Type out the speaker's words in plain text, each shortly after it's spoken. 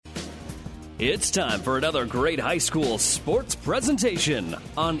It's time for another great high school sports presentation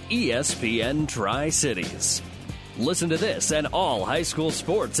on ESPN Tri-Cities. Listen to this and all high school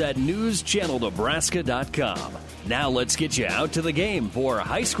sports at newschannelnebraska.com. Now let's get you out to the game for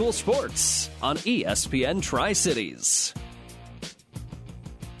high school sports on ESPN Tri-Cities.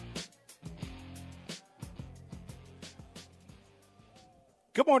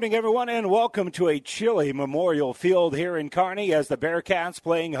 Good morning, everyone, and welcome to a chilly Memorial Field here in Kearney as the Bearcats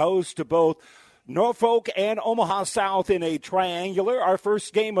playing host to both Norfolk and Omaha South in a triangular. Our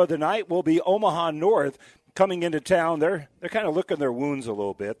first game of the night will be Omaha North coming into town. They're kind of licking their wounds a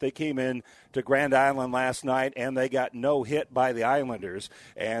little bit. They came in to Grand Island last night, and they got no hit by the Islanders.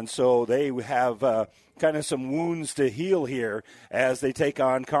 And so they have kind of some wounds to heal here as they take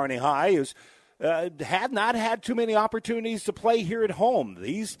on Kearney High, who's have not had too many opportunities to play here at home.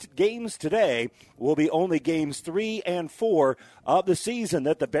 These games today will be only games 3 and 4 of the season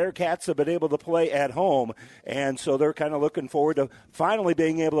that the Bearcats have been able to play at home. And so they're kind of looking forward to finally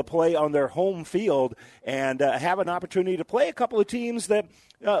being able to play on their home field and have an opportunity to play a couple of teams that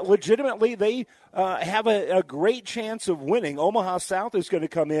legitimately they have a great chance of winning. Omaha South is going to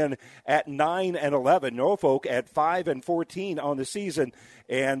come in at 9-11. Norfolk at 5-14 on the season.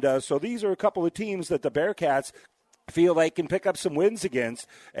 And so these are a couple of teams that the Bearcats feel they can pick up some wins against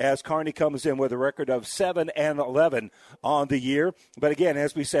as Kearney comes in with a record of 7-11 on the year. But again,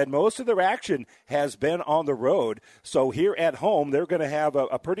 as we said, most of their action has been on the road. So here at home, they're going to have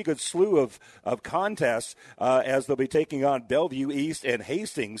a pretty good slew of contests as they'll be taking on Bellevue East and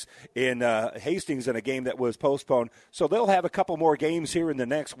Hastings in a game that was postponed. So they'll have a couple more games here in the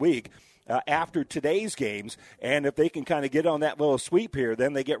next week. After today's games, and if they can kind of get on that little sweep here,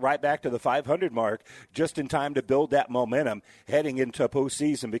 then they get right back to the 500 mark just in time to build that momentum heading into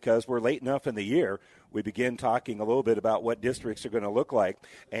postseason, because we're late enough in the year. We begin talking a little bit about what districts are going to look like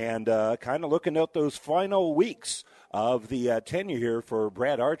and kind of looking at those final weeks of the tenure here for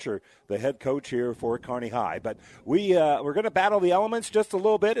Brad Archer, the head coach here for Kearney High. But we're going to battle the elements just a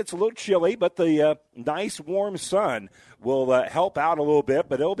little bit. It's a little chilly, but the nice warm sun will help out a little bit.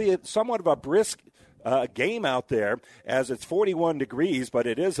 But it'll be somewhat of a brisk game out there as it's 41 degrees, but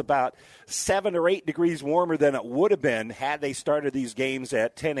it is about 7 or 8 degrees warmer than it would have been had they started these games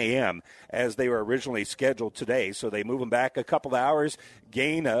at 10 a.m. as they were originally scheduled today. So they move them back a couple hours,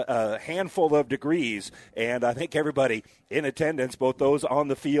 gain a handful of degrees, and I think everybody in attendance, both those on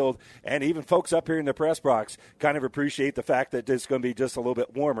the field and even folks up here in the press box, kind of appreciate the fact that it's going to be just a little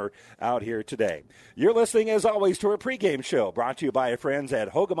bit warmer out here today. You're listening, as always, to our pregame show brought to you by our friends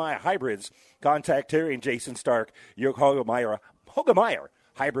at Hoegemeyer Hybrids. Contact Terry and Jason Stark, your Hoegemeyer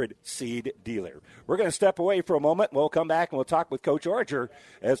Hybrid Seed Dealer. We're going to step away for a moment. We'll come back and we'll talk with Coach Archer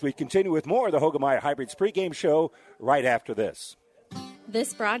as we continue with more of the Hoegemeyer Hybrids pregame show right after this.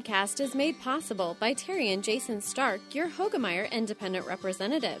 This broadcast is made possible by Terry and Jason Stark, your Hoegemeyer independent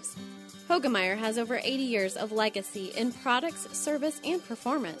representatives. Hoegemeyer has over 80 years of legacy in products, service, and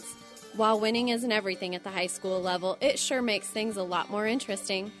performance. While winning isn't everything at the high school level, it sure makes things a lot more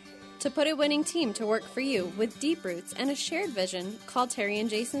interesting. To put a winning team to work for you with deep roots and a shared vision, call Terry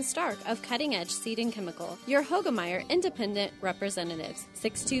and Jason Stark of Cutting Edge Seed and Chemical, your Hoegemeyer independent representatives,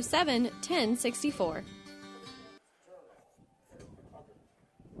 627-1064.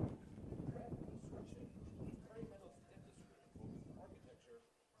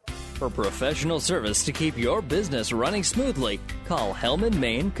 For professional service to keep your business running smoothly, call Hellman,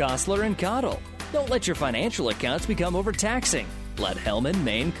 Maine, Kostler, and Cottle. Don't let your financial accounts become overtaxing. Let Hellman,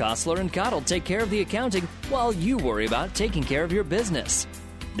 Maine, Kostler, and Cottle take care of the accounting while you worry about taking care of your business.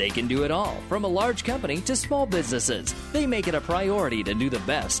 They can do it all, from a large company to small businesses. They make it a priority to do the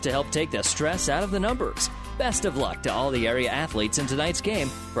best to help take the stress out of the numbers. Best of luck to all the area athletes in tonight's game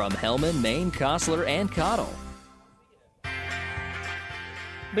from Hellman, Maine, Kostler, and Cottle.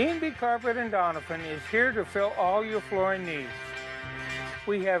 B&B Carpet and Donovan is here to fill all your flooring needs.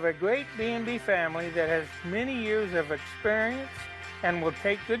 We have a great B&B family that has many years of experience and will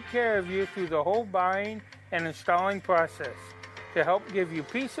take good care of you through the whole buying and installing process to help give you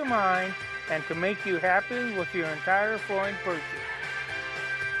peace of mind and to make you happy with your entire flooring purchase.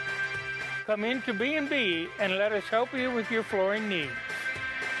 Come into B&B and let us help you with your flooring needs.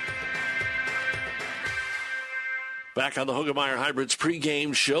 Back on the Hoegemeyer Hybrids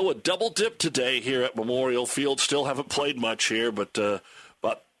pregame show, a double dip today here at Memorial Field. Still haven't played much here, but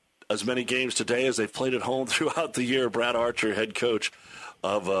as many games today as they've played at home throughout the year. Brad Archer, head coach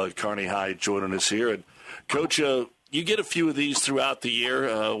of Kearney High, joining us here. And Coach, you get a few of these throughout the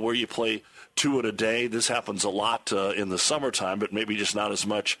year where you play 2 in a day. This happens a lot in the summertime, but maybe just not as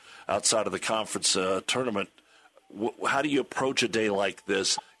much outside of the conference tournament. how do you approach a day like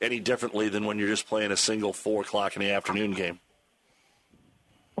this any differently than when you're just playing a single 4 o'clock in the afternoon game?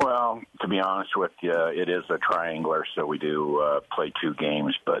 Well, to be honest with you, it is a triangular, so we do play 2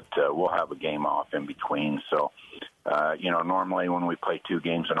 games, but we'll have a game off in between. So, normally when we play 2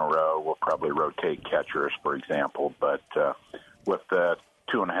 games in a row, we'll probably rotate catchers, for example. But with the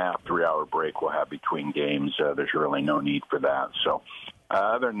 2.5, 3-hour break we'll have between games, there's really no need for that. So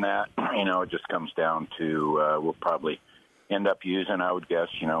other than that, it just comes down to we'll probably end up using, I would guess,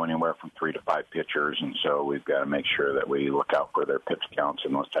 anywhere from 3 to 5 pitchers. And so we've got to make sure that we look out for their pitch counts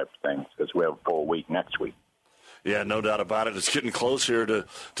and those types of things because we have a full week next week. Yeah, no doubt about it. It's getting close here to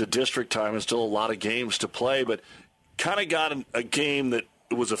district time and still a lot of games to play, but kind of got a game that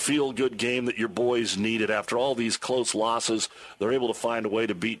was a feel-good game that your boys needed. After all these close losses, they're able to find a way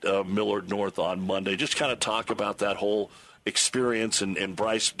to beat Millard North on Monday. Just kind of talk about that whole experience and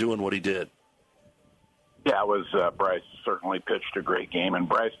Bryce doing what he did. Yeah, it was Bryce certainly pitched a great game, and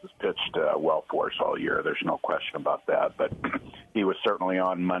Bryce has pitched well for us all year. There's no question about that. But he was certainly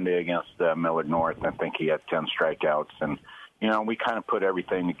on Monday against Millard North. I think he had 10 strikeouts. And, we kind of put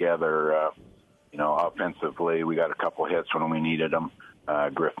everything together, offensively. We got a couple hits when we needed them.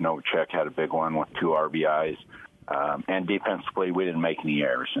 Griff Novacek had a big one with 2 RBIs. And defensively, we didn't make any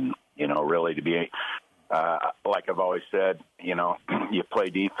errors. And, really to be like I've always said, you play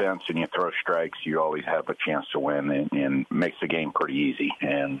defense and you throw strikes, you always have a chance to win, and makes the game pretty easy.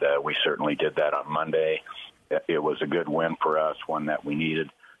 And we certainly did that on Monday. It was a good win for us, one that we needed.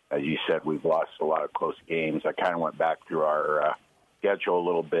 As you said, we've lost a lot of close games. I kind of went back through our schedule a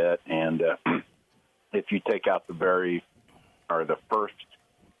little bit, and if you take out the first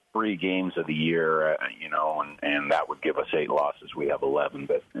 3 games of the year, and that would give us 8 losses. We have 11,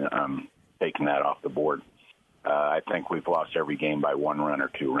 but taking that off the board. I think we've lost every game by 1 run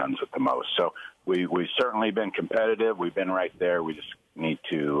or 2 runs at the most. So we've certainly been competitive. We've been right there. We just need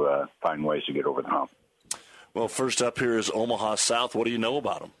to find ways to get over the hump. Well, first up here is Omaha South. What do you know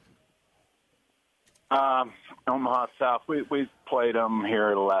about them? Omaha South, we've played them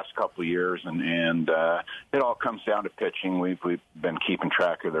here the last couple of years, and it all comes down to pitching. We've been keeping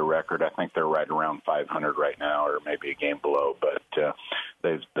track of their record. I think they're right around 500 right now, or maybe a game below. But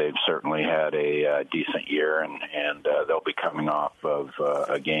they've certainly had a decent year, and they'll be coming off of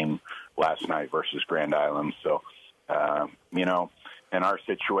a game last night versus Grand Island. So, in our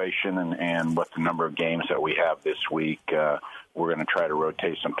situation and with the number of games that we have this week, we're going to try to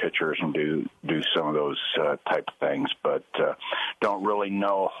rotate some pitchers and do some of those type of things. But don't really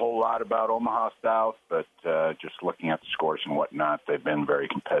know a whole lot about Omaha South, but just looking at the scores and whatnot, they've been very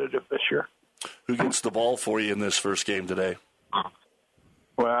competitive this year. Who gets the ball for you in this first game today?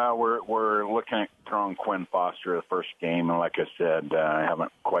 Well, we're looking at throwing Quinn Foster the first game, and like I said, I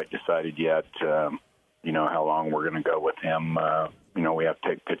haven't quite decided yet, how long we're going to go with him. We have to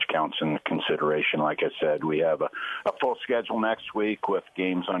take pitch counts into consideration. Like I said, we have a full schedule next week with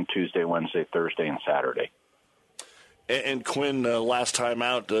games on Tuesday, Wednesday, Thursday, and Saturday. And Quinn, last time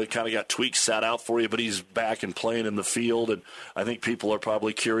out, kind of got tweaks sat out for you, but he's back and playing in the field. And I think people are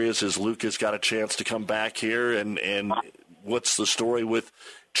probably curious, has Lucas got a chance to come back here? And what's the story with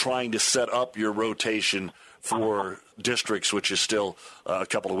trying to set up your rotation for districts, which is still a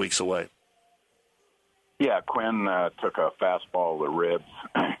couple of weeks away? Yeah, Quinn took a fastball to the ribs,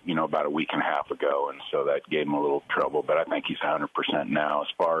 about a week and a half ago, and so that gave him a little trouble. But I think he's 100% now. As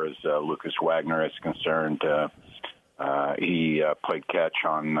far as Lucas Wagner is concerned, he played catch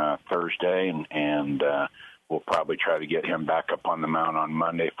on Thursday, and we'll probably try to get him back up on the mound on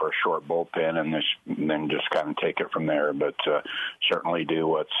Monday for a short bullpen, and then just kind of take it from there. But certainly do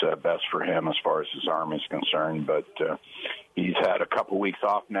what's best for him as far as his arm is concerned. But he's had a couple weeks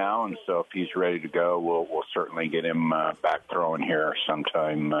off now, and so if he's ready to go, we'll certainly get him back throwing here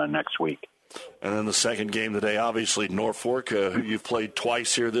sometime next week. And then the second game today, obviously Norfolk, who you've played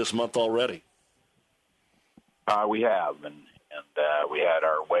twice here this month already. We have, and we had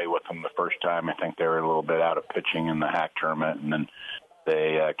our way with them the first time. I think they were a little bit out of pitching in the HAC tournament, and then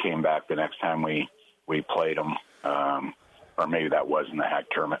they came back the next time we played them, or maybe that was in the HAC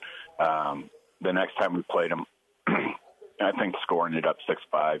tournament. The next time we played them, I think the score ended up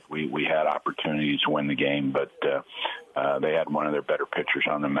 6-5. We had opportunities to win the game, but they had one of their better pitchers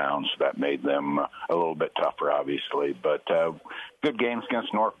on the mound, so that made them a little bit tougher, obviously. But good games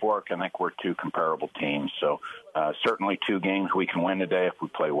against Norfolk. I think we're 2 comparable teams, so certainly 2 games we can win today if we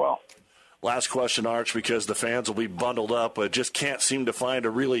play well. Last question, Arch, because the fans will be bundled up. Just can't seem to find a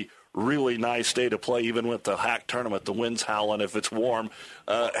really nice day to play, even with the HAC tournament. The wind's howling if it's warm.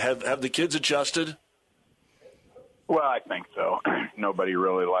 Have the kids adjusted? Well, I think so. nobody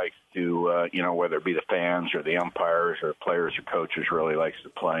really likes to, whether it be the fans or the umpires or players or coaches really likes to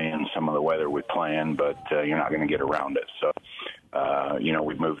play in some of the weather we play in, but you're not going to get around it. So,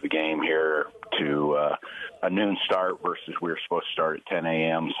 we moved the game here to a noon start versus we were supposed to start at 10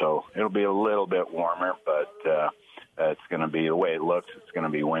 a.m., so it'll be a little bit warmer, but it's going to be the way it looks. It's going to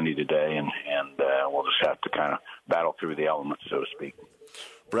be windy today, and we'll just have to kind of battle through the elements, so to speak.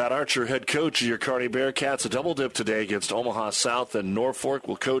 Brad Archer, head coach of your Kearney Bearcats, a double dip today against Omaha South and Norfolk.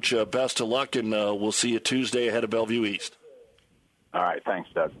 We'll coach best of luck, and we'll see you Tuesday ahead of Bellevue East. All right, thanks,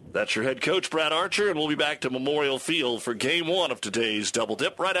 Doug. That's your head coach, Brad Archer, and we'll be back to Memorial Field for Game 1 of today's double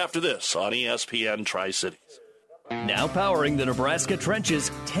dip right after this on ESPN Tri-Cities. Now powering the Nebraska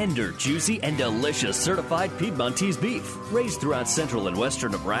trenches, tender, juicy, and delicious certified Piedmontese beef. Raised throughout central and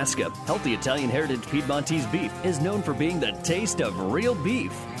western Nebraska, healthy Italian heritage Piedmontese beef is known for being the taste of real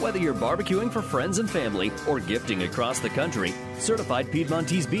beef. Whether you're barbecuing for friends and family or gifting across the country, certified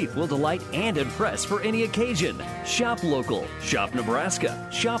Piedmontese beef will delight and impress for any occasion. Shop local, shop Nebraska,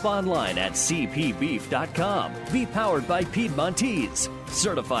 shop online at cpbeef.com. Be powered by Piedmontese.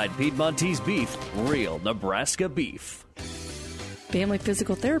 Certified Piedmontese beef, real Nebraska beef. Family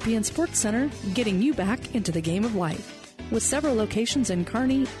Physical Therapy and Sports Center, getting you back into the game of life. With several locations in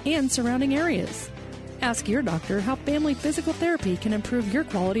Kearney and surrounding areas. Ask your doctor how Family Physical Therapy can improve your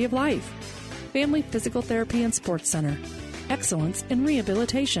quality of life. Family Physical Therapy and Sports Center. Excellence in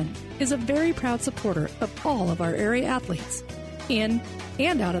Rehabilitation is a very proud supporter of all of our area athletes, in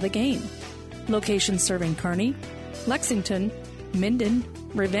and out of the game. Locations serving Kearney, Lexington, Minden,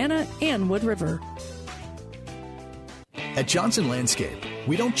 Ravenna, and Wood River. At Johnson Landscape,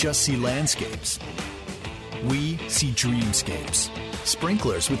 we don't just see landscapes. We see dreamscapes.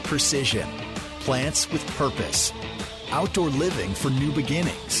 Sprinklers with precision. Plants with purpose. Outdoor living for new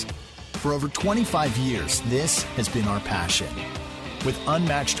beginnings. For over 25 years, this has been our passion. With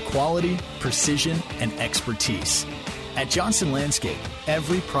unmatched quality, precision, and expertise. At Johnson Landscape,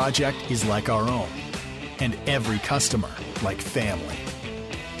 every project is like our own. And every customer like family.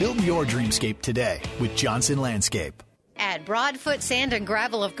 Build your dreamscape today with Johnson Landscape. At Broadfoot Sand and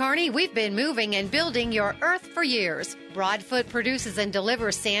Gravel of Kearney, we've been moving and building your earth for years. Broadfoot produces and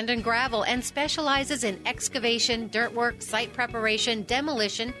delivers sand and gravel and specializes in excavation, dirt work, site preparation,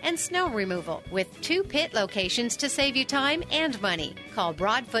 demolition, and snow removal, with 2 pit locations to save you time and money. Call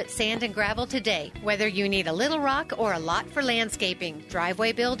Broadfoot Sand and Gravel today, whether you need a little rock or a lot for landscaping,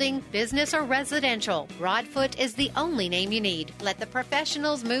 driveway building, business, or residential. Broadfoot is the only name you need. Let the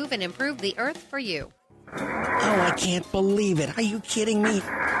professionals move and improve the earth for you. Oh, I can't believe it. Are you kidding me?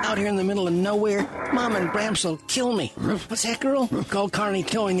 Out here in the middle of nowhere? Mom and Bramps will kill me. What's that, girl? Call Kearney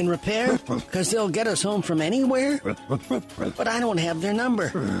Towing and Repair? Because they'll get us home from anywhere? But I don't have their number.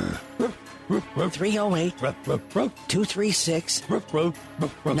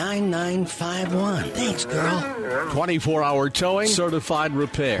 308-236-9951. Thanks, girl. 24-hour towing, certified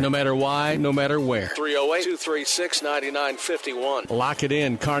repair. No matter why, no matter where. 308-236-9951. Lock it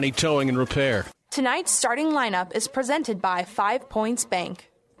in, Kearney Towing and Repair. Tonight's starting lineup is presented by 5 Points Bank.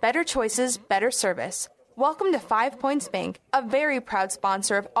 Better choices, better service. Welcome to 5 Points Bank, a very proud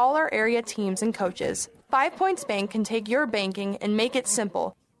sponsor of all our area teams and coaches. 5 Points Bank can take your banking and make it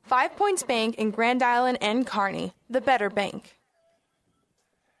simple. 5 Points Bank in Grand Island and Kearney, the better bank.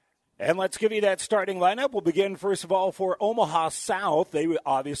 And let's give you that starting lineup. We'll begin, first of all, for Omaha South. They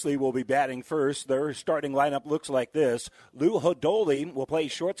obviously will be batting first. Their starting lineup looks like this. Lou Hodoli will play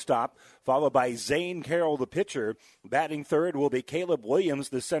shortstop, followed by Zane Carroll, the pitcher. Batting third will be Caleb Williams,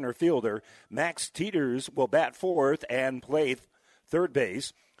 the center fielder. Max Teeters will bat fourth and play third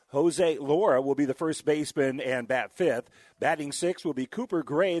base. Jose Laura will be the first baseman and bat fifth. Batting sixth will be Cooper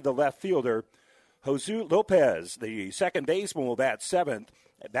Gray, the left fielder. Jose Lopez, the second baseman, will bat seventh.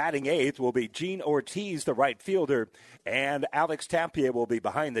 Batting eighth will be Gene Ortiz, the right fielder, and Alex Tapia will be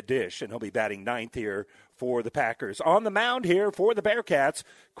behind the dish, and he'll be batting ninth here for the Packers. On the mound here for the Bearcats,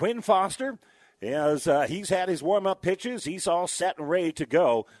 Quinn Foster, as he's had his warm-up pitches. He's all set and ready to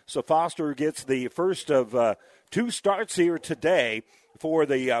go. So Foster gets the first of 2 starts here today for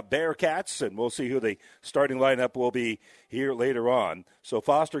the Bearcats, and we'll see who the starting lineup will be here later on. So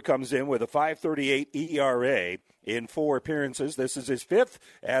Foster comes in with a 5.38 ERA in 4 appearances. This is his 5th,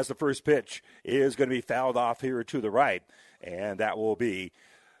 as the first pitch is going to be fouled off here to the right, and that will be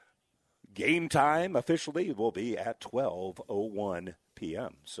game time officially. It will be at 12:01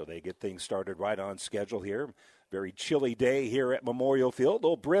 p.m. So they get things started right on schedule here. Very chilly day here at Memorial Field. A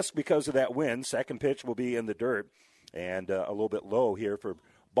little brisk because of that wind. Second pitch will be in the dirt. And a little bit low here for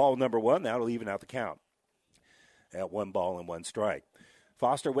ball number 1. That'll even out the count at 1 ball and 1 strike.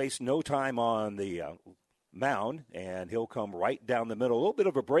 Foster wastes no time on the mound, and he'll come right down the middle. A little bit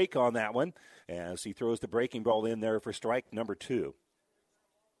of a break on that one as he throws the breaking ball in there for strike number 2.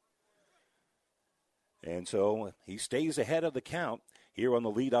 And so he stays ahead of the count here on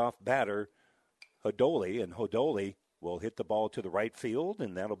the leadoff batter, Hodoli, and Hodoli will hit the ball to the right field,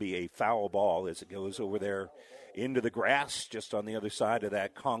 and that'll be a foul ball as it goes over there into the grass just on the other side of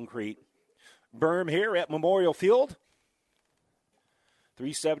that concrete berm here at Memorial Field.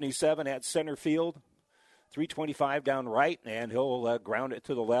 377 at center field, 325 down right, and he'll ground it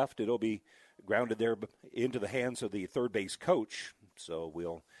to the left. It'll be grounded there into the hands of the third base coach. So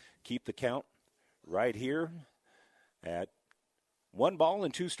we'll keep the count right here at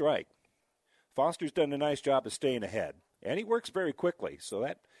 1-2 strike. Foster's done a nice job of staying ahead, and he works very quickly, so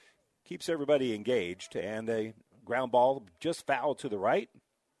that keeps everybody engaged. And a ground ball just fouled to the right.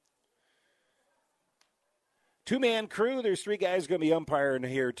 2-man crew. There's 3 guys going to be umpiring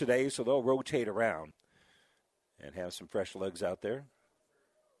here today, so they'll rotate around and have some fresh legs out there.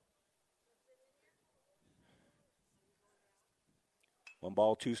 One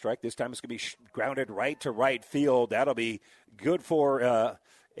ball, 2 strike. This time it's going to be grounded right to right field. That'll be good for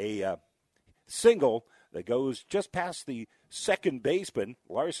a single that goes just past the second baseman.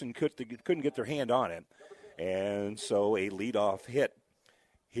 Larson couldn't get their hand on it. And so a leadoff hit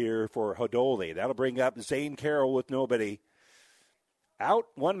here for Hodoli. That'll bring up Zane Carroll with nobody out.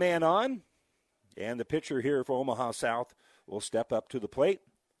 1 man on. And the pitcher here for Omaha South will step up to the plate.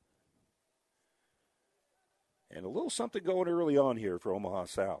 And a little something going early on here for Omaha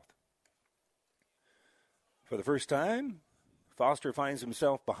South. For the first time, Foster finds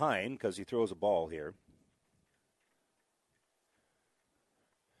himself behind because he throws a ball here.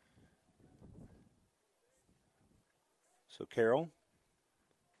 So Carroll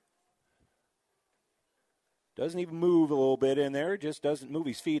doesn't even move a little bit in there, just doesn't move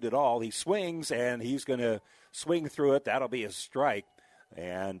his feet at all. He swings, and he's going to swing through it. That'll be a strike.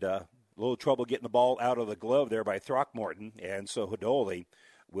 And a little trouble getting the ball out of the glove there by Throckmorton. And so Hodoli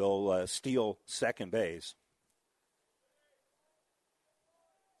will steal second base.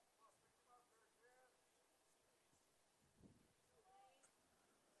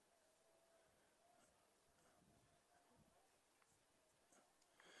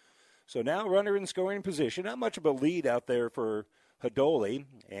 So now runner in scoring position. Not much of a lead out there for Hodoli,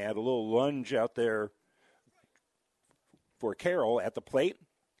 and a little lunge out there for Carroll at the plate.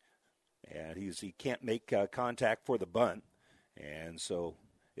 And he can't make contact for the bunt, and so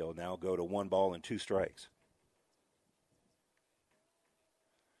he'll now go to 1-2 strikes.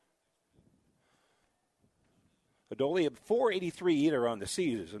 Hodoli at .483 either on the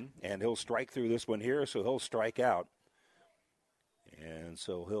season, and he'll strike through this one here, so he'll strike out. And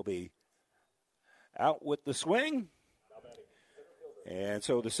so he'll be out with the swing. And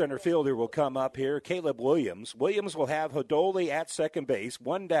so the center fielder will come up here, Caleb Williams. Williams will have Hodoli at second base,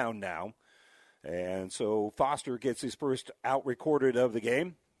 1 down now. And so Foster gets his first out recorded of the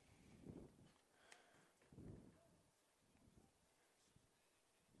game.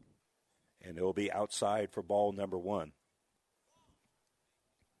 And he'll be outside for ball number 1.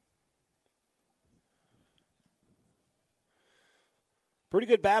 Pretty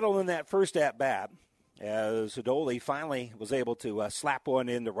good battle in that first at-bat as Hodoli finally was able to slap one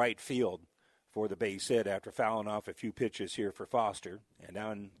into right field for the base hit after fouling off a few pitches here for Foster. And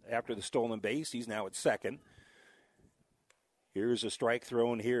now after the stolen base, he's now at second. Here's a strike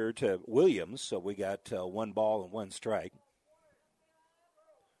thrown here to Williams, so we got 1 strike.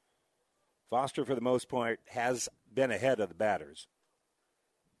 Foster, for the most part, has been ahead of the batters.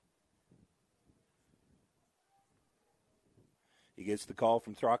 He gets the call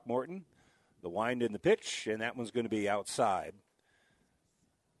from Throckmorton, the wind in the pitch, and that one's going to be outside.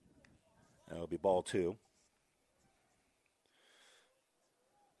 That'll be ball 2.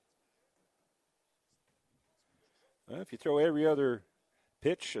 Well, if you throw every other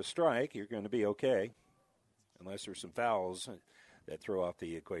pitch a strike, you're going to be okay, unless there's some fouls that throw off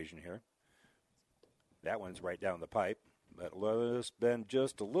the equation here. That one's right down the pipe, but it's been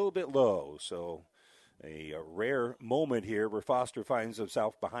just a little bit low, so a rare moment here where Foster finds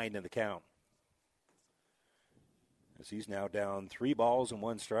himself behind in the count, as he's now down 3 balls and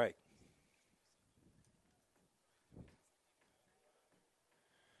 1 strike.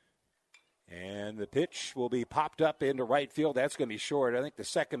 And the pitch will be popped up into right field. That's going to be short. I think the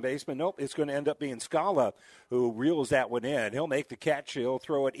second baseman, nope, it's going to end up being Scala who reels that one in. He'll make the catch. He'll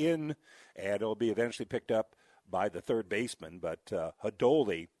throw it in, and it'll be eventually picked up by the third baseman. But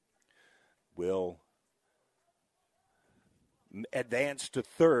Hodoli will advance to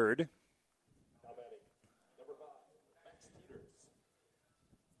third.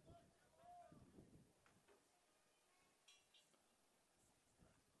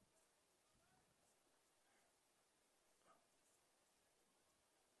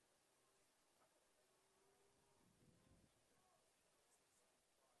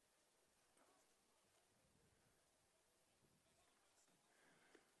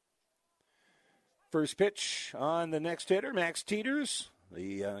 First pitch on the next hitter, Max Teeters.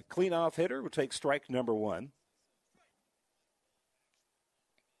 The clean-off hitter will take strike number 1.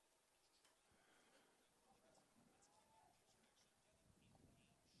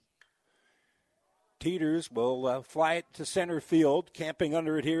 Teeters will fly it to center field. Camping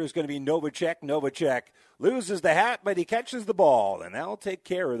under it here is going to be Novacek. Novacek loses the hat, but he catches the ball, and that'll take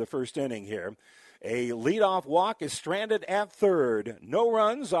care of the first inning here. A leadoff walk is stranded at third. No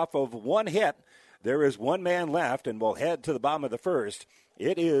runs off of one hit. There is one man left, and we'll head to the bottom of the first.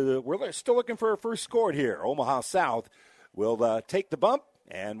 We're still looking for a first scored here. Omaha South will take the bump,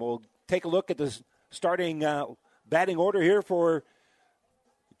 and we'll take a look at the starting batting order here for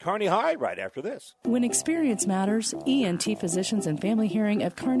Kearney High right after this. When experience matters, ENT Physicians and Family Hearing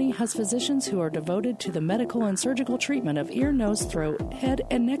of Kearney has physicians who are devoted to the medical and surgical treatment of ear, nose, throat, head,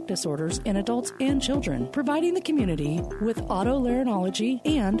 and neck disorders in adults and children, providing the community with otolaryngology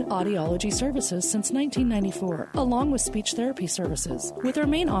and audiology services since 1994, along with speech therapy services. With our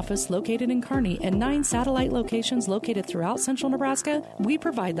main office located in Kearney and 9 satellite locations located throughout central Nebraska, we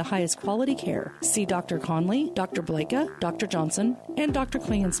provide the highest quality care. See Dr. Conley, Dr. Blaka, Dr. Johnson, and Dr.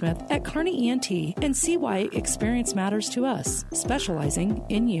 Klingensmith at Kearney ENT and see why experience matters to us, specializing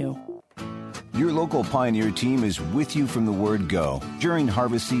in you. Your local Pioneer team is with you from the word go during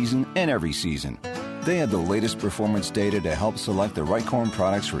harvest season and every season. They have the latest performance data to help select the right corn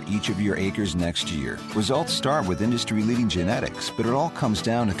products for each of your acres next year. Results start with industry-leading genetics, but it all comes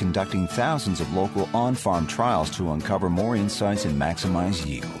down to conducting thousands of local on-farm trials to uncover more insights and maximize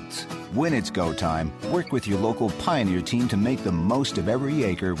yields. When it's go time, work with your local Pioneer team to make the most of every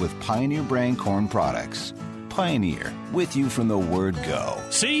acre with Pioneer brand corn products. Pioneer, with you from the word go.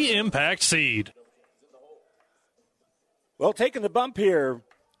 See Impact Seed. Well, taking the bump here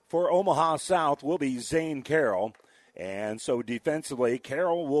for Omaha South will be Zane Carroll. And so defensively,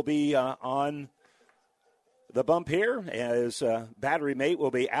 Carroll will be on the bump here. As battery mate will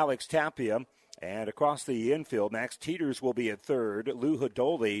be Alex Tapia. And across the infield, Max Teeters will be at third. Lou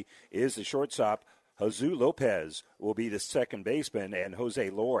Hodoli is the shortstop. Jesus Lopez will be the second baseman. And Jose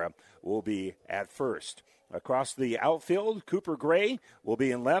Laura will be at first. Across the outfield, Cooper Gray will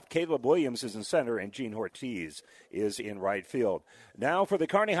be in left. Caleb Williams is in center. And Gene Ortiz is in right field. Now for the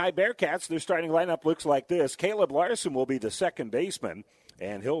Kearney High Bearcats, their starting lineup looks like this. Caleb Larson will be the second baseman.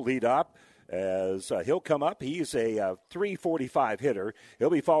 And he'll lead up. As he'll come up, he's a .345 hitter. He'll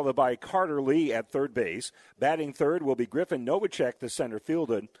be followed by Carter Lee at third base. Batting third will be Griffin Novacek, the center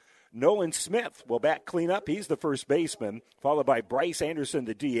fielder. Nolan Smith will bat cleanup. He's the first baseman, followed by Bryce Anderson,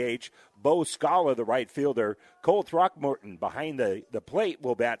 the DH. Bo Scala, the right fielder. Cole Throckmorton behind the plate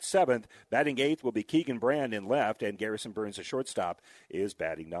will bat seventh. Batting eighth will be Keegan Brand in left, and Garrison Burns, the shortstop, is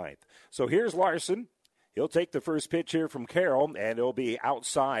batting ninth. So here's Larson. He'll take the first pitch here from Carroll, and it'll be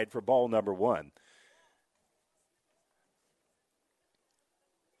outside for ball number 1.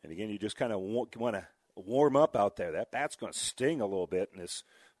 And again, you just kind of want to warm up out there. That bat's going to sting a little bit in this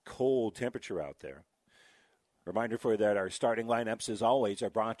cold temperature out there. Reminder for you that our starting lineups, as always, are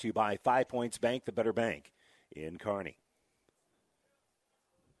brought to you by 5 Points Bank, the better bank in Kearney.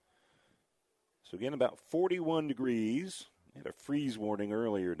 So again, about 41 degrees. We had a freeze warning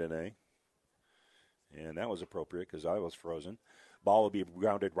earlier today. And that was appropriate because I was frozen. Ball will be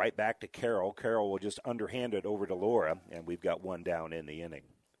grounded right back to Carroll. Carroll will just underhand it over to Laura, and we've got one down in the inning.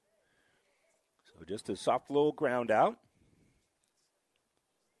 So just a soft little ground out.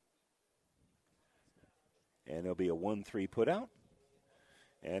 And there'll be a 1-3 put out.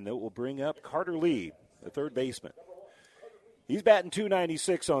 And it will bring up Carter Lee, the third baseman. He's batting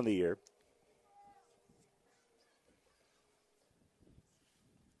 .296 on the year.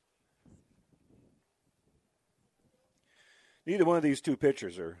 Neither one of these two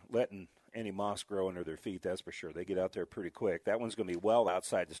pitchers are letting any moss grow under their feet, that's for sure. They get out there pretty quick. That one's going to be well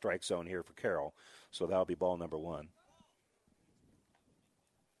outside the strike zone here for Carroll, so that'll be ball number 1.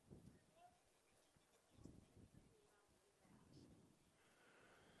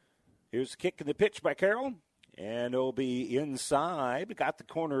 Here's the kick and the pitch by Carroll, and it'll be inside. Got the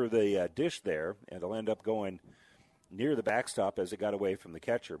corner of the dish there, and it'll end up going near the backstop as it got away from the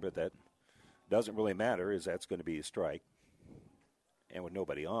catcher, but that doesn't really matter as that's going to be a strike. And with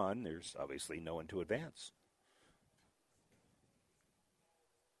nobody on, there's obviously no one to advance.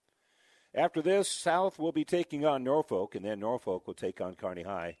 After this, South will be taking on Norfolk, and then Norfolk will take on Kearney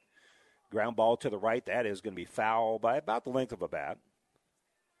High. Ground ball to the right, that is going to be foul by about the length of a bat.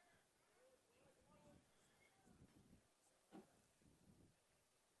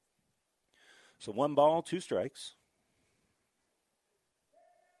 So 1 ball, 2 strikes.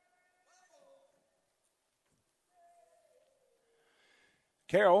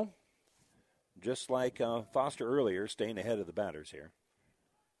 Carroll just like Foster earlier, staying ahead of the batters here.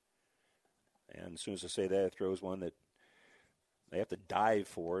 And as soon as I say that, it throws one that they have to dive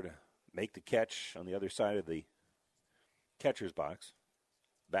for to make the catch on the other side of the catcher's box,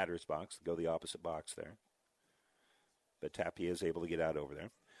 batter's box, go the opposite box there. But Tapia is able to get out over there.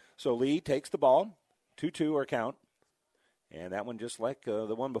 So Lee takes the ball, 2-2 our count. And that one, just like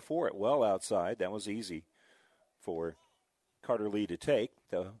the one before it, well outside. That was easy for Carter Lee to take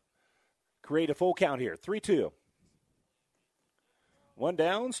to create a full count here, 3-2. One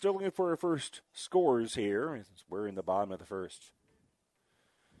down, still looking for our first scores here. We're in the bottom of the first.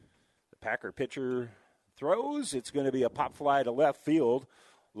 The Packer pitcher throws. It's going to be a pop fly to left field.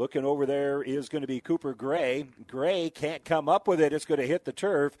 Looking over there is going to be Cooper Gray. Gray can't come up with it. It's going to hit the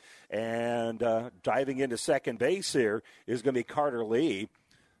turf. And diving into second base here is going to be Carter Lee.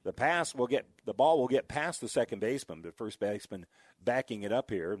 The ball will get past the second baseman, the first baseman backing it up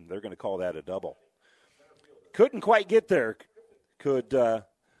here. They're going to call that a double. Couldn't quite get there. Could the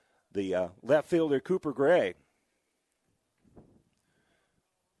left fielder Cooper Gray.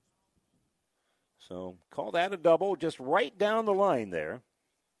 So call that a double, just right down the line there.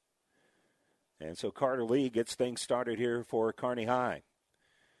 And so Carter Lee gets things started here for Kearney High.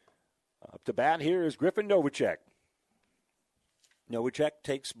 Up to bat here is Griffin Novacek. Novacek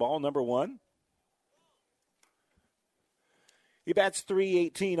takes ball number 1. He bats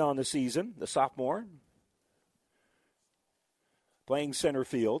 .318 on the season, the sophomore. Playing center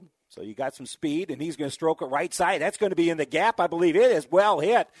field. So you got some speed, and he's going to stroke it right side. That's going to be in the gap. I believe it is well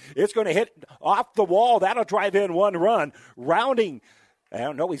hit. It's going to hit off the wall. That'll drive in 1 run. Rounding. I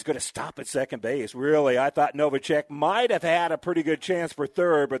don't know. He's going to stop at second base. Really, I thought Novacek might have had a pretty good chance for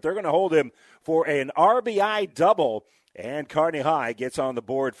third, but they're going to hold him for an RBI double. And Kearney High gets on the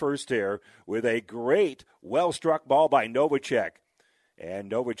board first here with a great, well-struck ball by Novacek.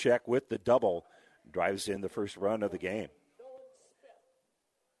 And Novacek with the double drives in the first run of the game.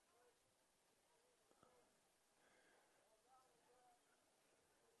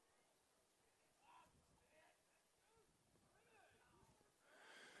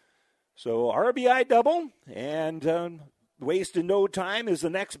 So RBI double, and wasting no time is the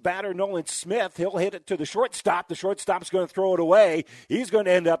next batter, Nolan Smith. He'll hit it to the shortstop. The shortstop's going to throw it away. He's going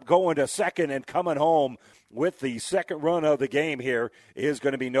to end up going to second and coming home with the second run of the game here is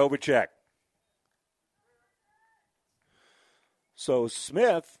going to be Novacek. So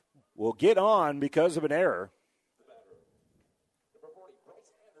Smith will get on because of an error.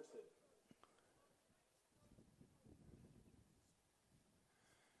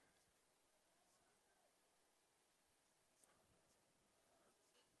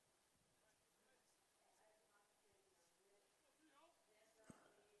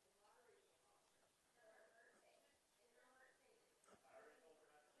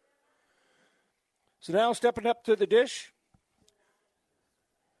 So now stepping up to the dish.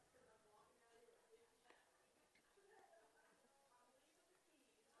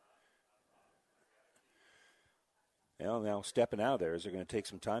 Well, now stepping out of there is they're going to take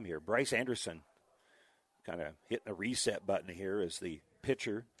some time here. Bryce Anderson kind of hitting the reset button here as the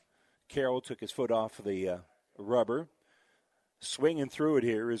pitcher. Carroll took his foot off the rubber. Swinging through it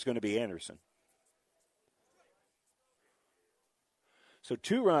here is going to be Anderson. So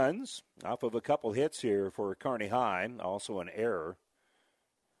 2 runs off of a couple hits here for Kearney High, also an error.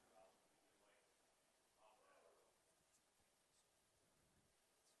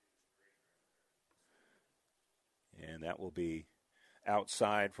 And that will be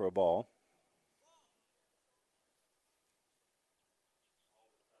outside for a ball.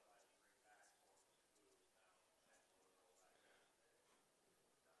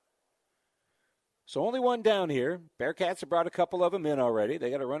 So only one down here. Bearcats have brought a couple of them in already.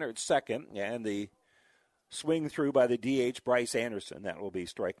 They got a runner at second, and the swing through by the DH, Bryce Anderson. That will be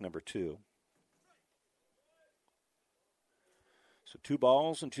strike number 2. So 2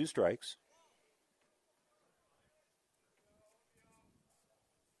 balls and 2 strikes.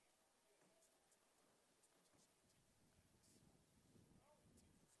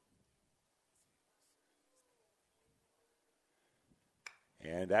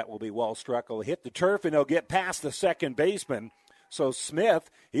 And that will be well struck. He'll hit the turf, and he'll get past the second baseman. So Smith,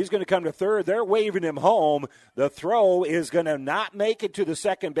 he's going to come to third. They're waving him home. The throw is going to not make it to the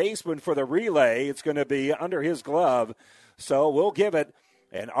second baseman for the relay. It's going to be under his glove. So we'll give it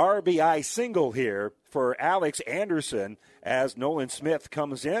an RBI single here for Alex Anderson as Nolan Smith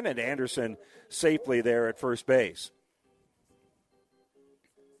comes in, and Anderson safely there at first base.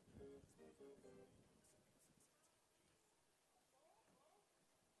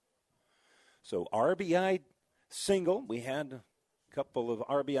 So RBI single. We had couple of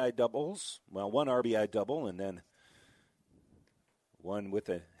RBI doubles. Well, one RBI double and then one with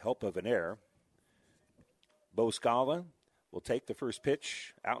the help of an error. Bo Scala will take the first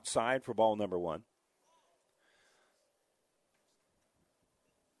pitch outside for ball number 1.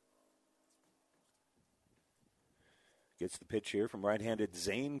 Gets the pitch here from right-handed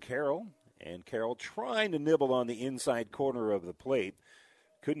Zane Carroll. And Carroll trying to nibble on the inside corner of the plate.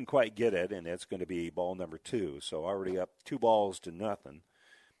 Couldn't quite get it, and that's going to be ball number 2. So already up 2-0.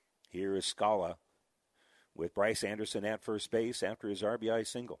 Here is Scala with Bryce Anderson at first base after his RBI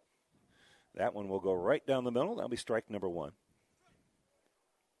single. That one will go right down the middle. That'll be strike number 1.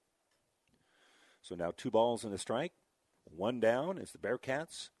 So now 2 balls and a strike. 1 down as the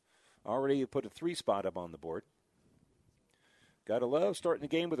Bearcats already put a 3 spot up on the board. Gotta love starting the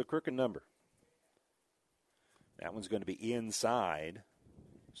game with a crooked number. That one's going to be inside.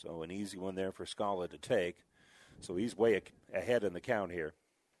 So an easy one there for Scala to take. So he's way ahead in the count here.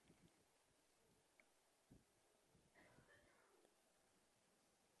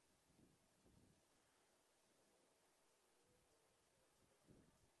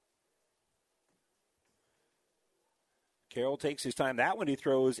 Carroll takes his time. That one he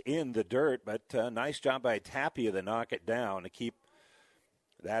throws in the dirt, but nice job by Tapia to knock it down to keep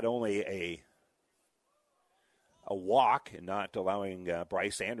that only a walk and not allowing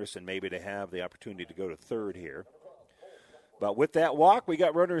Bryce Anderson maybe to have the opportunity to go to third here. But with that walk, we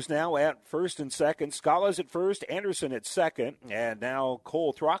got runners now at first and second. Scala's at first, Anderson at second, and now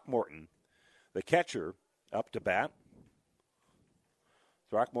Cole Throckmorton, the catcher, up to bat.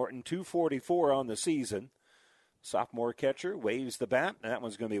 Throckmorton, .244 on the season. Sophomore catcher waves the bat, and that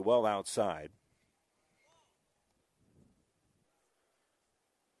one's going to be well outside.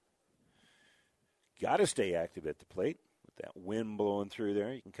 Got to stay active at the plate with that wind blowing through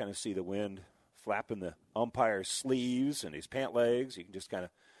there. You can kind of see the wind flapping the umpire's sleeves and his pant legs. You can just kind of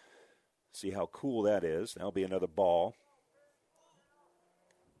see how cool that is. That'll be another ball.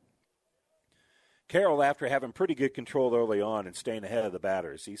 Carroll, after having pretty good control early on and staying ahead of the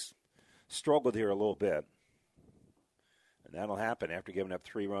batters, he's struggled here a little bit. And that'll happen after giving up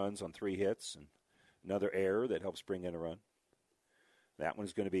 3 runs on 3 hits and another error that helps bring in a run. That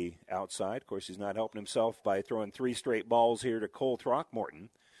one's going to be outside. Of course, he's not helping himself by throwing 3 straight balls here to Cole Throckmorton.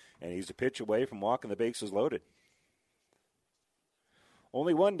 And he's a pitch away from walking the bases loaded.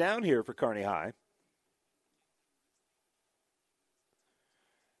 Only 1 down here for Kearney High.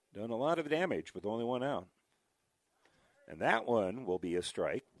 Done a lot of damage with only 1 out. And that one will be a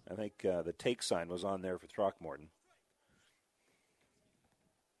strike. I think the take sign was on there for Throckmorton.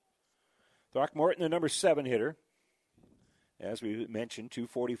 Throckmorton, the number 7 hitter. As we mentioned,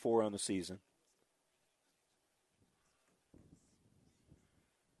 .244 on the season.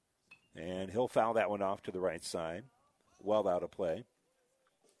 And he'll foul that one off to the right side. Well out of play.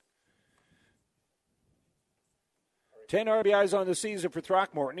 10 RBIs on the season for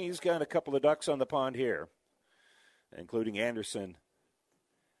Throckmorton. He's got a couple of ducks on the pond here, including Anderson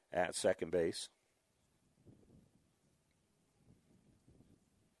at second base.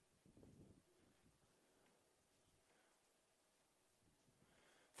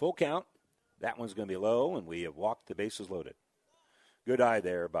 Full count. That one's going to be low, and we have walked the bases loaded. Good eye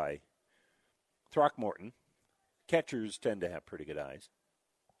there by Throckmorton. Catchers tend to have pretty good eyes.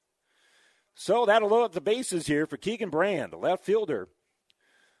 So that'll load up the bases here for Keegan Brand. The left fielder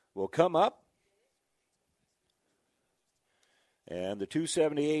will come up. And the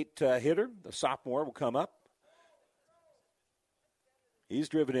 .278 hitter, the sophomore, will come up. He's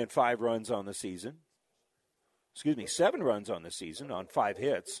driven in 5 runs on the season. 7 runs on the season on 5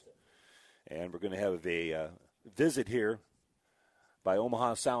 hits. And we're going to have a visit here by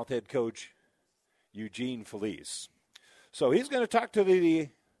Omaha South head coach Eugene Felice. So he's going to talk to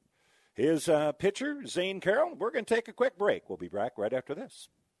his pitcher, Zane Carroll. We're going to take a quick break. We'll be back right after this.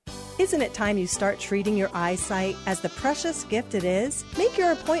 Isn't it time you start treating your eyesight as the precious gift it is? Make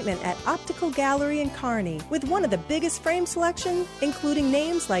your appointment at Optical Gallery in Kearney with one of the biggest frame selections, including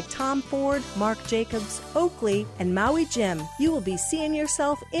names like Tom Ford, Marc Jacobs, Oakley, and Maui Jim. You will be seeing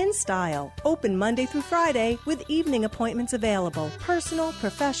yourself in style. Open Monday through Friday with evening appointments available. Personal,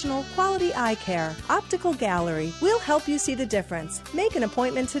 professional, quality eye care. Optical Gallery. We'll help you see the difference. Make an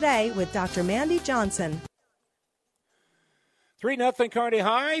appointment today with Dr. Mandy Johnson. 3-0 Kearney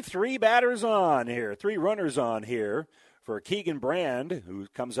High, 3 batters on here, 3 runners on here for Keegan Brand, who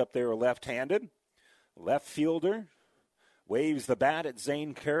comes up there left-handed. Left fielder waves the bat at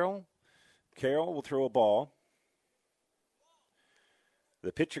Zane Carroll. Carroll will throw a ball.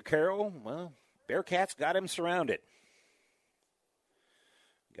 The pitcher Carroll, well, Bearcats got him surrounded.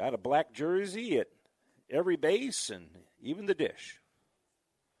 Got a black jersey. It every base and even the dish.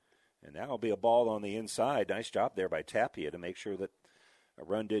 And now will be a ball on the inside. Nice job there by Tapia to make sure that a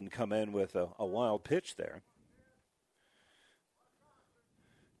run didn't come in with a wild pitch there.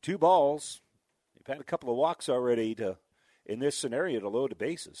 2 balls. They've had a couple of walks already in this scenario to load the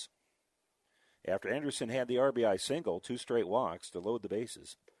bases. After Anderson had the RBI single, 2 straight walks to load the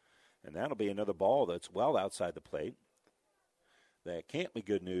bases. And that'll be another ball that's well outside the plate. That can't be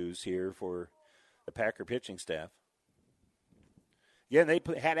good news here for the Packer pitching staff. Yeah, they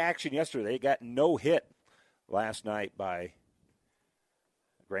had action yesterday. They got no hit last night by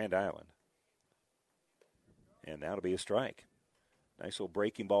Grand Island. And that'll be a strike. Nice little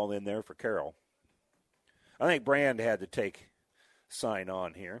breaking ball in there for Carroll. I think Brand had to take sign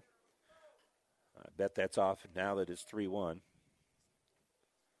on here. I bet that's off now that it's 3-1.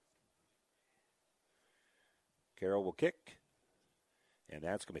 Carroll will kick. And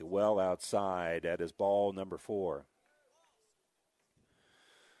that's going to be well outside. That is ball number 4.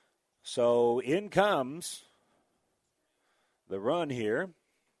 So in comes the run here.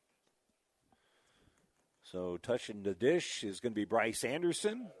 So touching the dish is going to be Bryce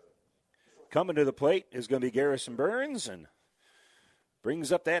Anderson. Coming to the plate is going to be Garrison Burns, and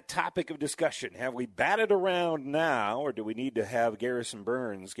brings up that topic of discussion. Have we batted around now, or do we need to have Garrison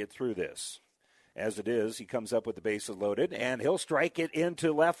Burns get through this? As it is, he comes up with the bases loaded, and he'll strike it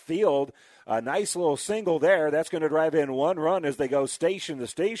into left field. A nice little single there. That's going to drive in 1 run as they go station to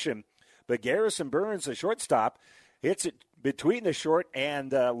station. But Garrison Burns, the shortstop, hits it between the short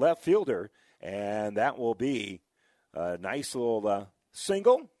and left fielder, and that will be a nice little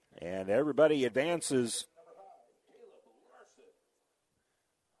single. And everybody advances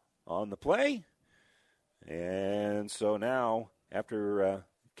on the play. And so now, after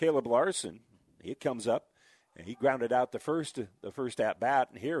Caleb Larson, he comes up, and he grounded out the first at-bat.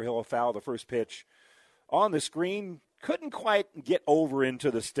 And here he'll foul the first pitch on the screen. Couldn't quite get over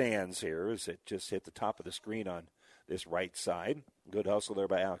into the stands here as it just hit the top of the screen on this right side. Good hustle there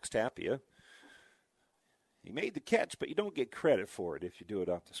by Alex Tapia. He made the catch, but you don't get credit for it if you do it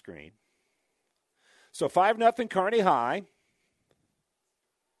off the screen. So 5-0 Kearney high.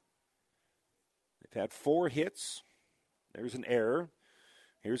 They've had 4 hits. There's an error.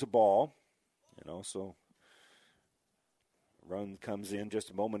 Here's a ball. And also, run comes in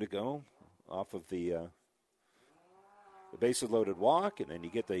just a moment ago off of the bases loaded walk, and then you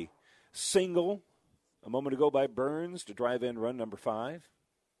get the single a moment ago by Burns to drive in run number 5.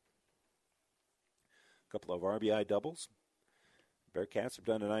 A couple of RBI doubles. Bearcats have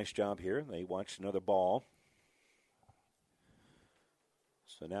done a nice job here. They watched another ball.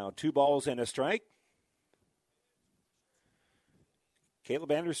 So now 2 balls and a strike.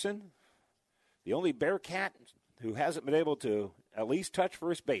 Caleb Anderson, the only Bearcat who hasn't been able to at least touch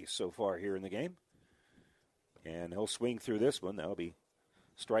first base so far here in the game. And he'll swing through this one. That'll be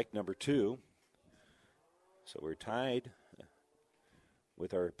strike number 2. So we're tied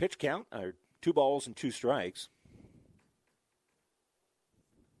with our pitch count, our 2 balls and 2 strikes.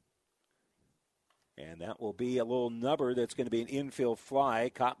 And that will be a little nubber that's going to be an infield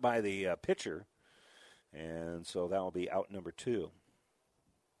fly caught by the pitcher. And so that will be out number 2.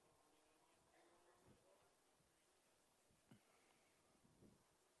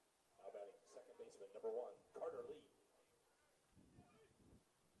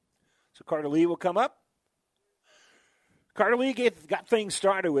 So Carter Lee will come up. Carter Lee got things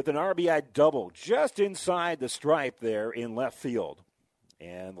started with an RBI double just inside the stripe there in left field.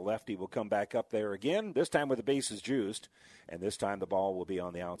 And the lefty will come back up there again, this time with the bases juiced, and this time the ball will be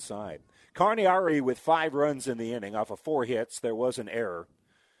on the outside. Kearney already with 5 runs in the inning off of 4 hits. There was an error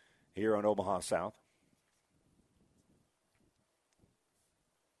here on Omaha South.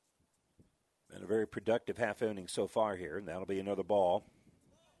 Been a very productive half inning so far here, and that'll be another ball.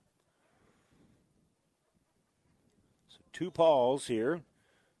 2 balls here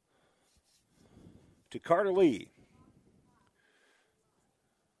to Carter Lee,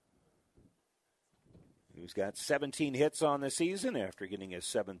 who's got 17 hits on the season after getting his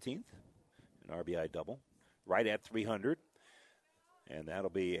 17th, an RBI double, right at 300, and that'll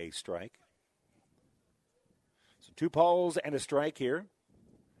be a strike. So 2 balls and a strike here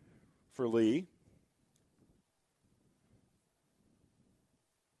for Lee.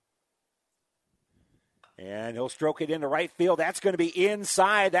 And he'll stroke it into right field. That's going to be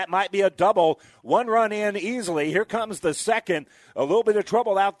inside. That might be a double. 1 run in easily. Here comes the second. A little bit of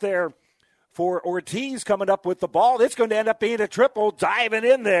trouble out there for Ortiz coming up with the ball. It's going to end up being a triple. Diving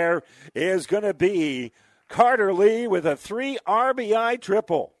in there is going to be Carter Lee with a 3 RBI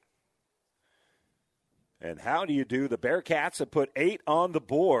triple. And how do you do? The Bearcats have put 8 on the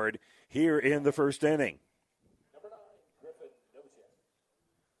board here in the first inning.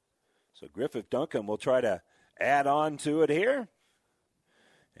 So Griffith Duncan will try to add on to it here,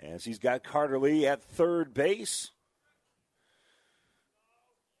 as he's got Carter Lee at third base.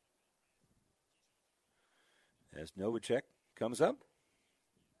 As Novacek comes up.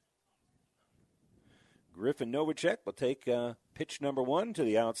 Griffin Novacek will take pitch number 1 to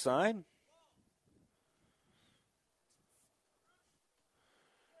the outside.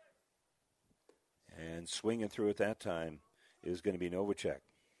 And swinging through at that time is going to be Novacek.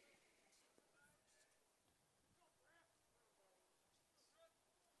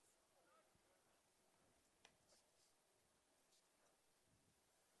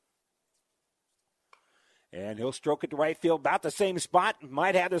 And he'll stroke it to right field, about the same spot,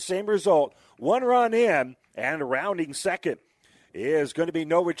 might have the same result. 1 run in, and rounding second is going to be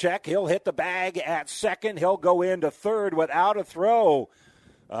Novacek. He'll hit the bag at second. He'll go into third without a throw.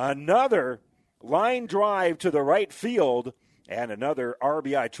 Another line drive to the right field, and another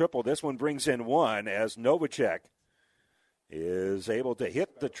RBI triple. This one brings in 1 as Novacek is able to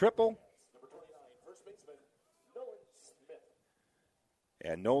hit the triple.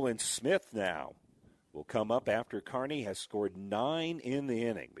 And Nolan Smith now will come up after Kearney has scored 9 in the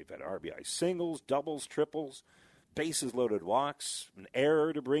inning. We've had RBI singles, doubles, triples, bases loaded walks, an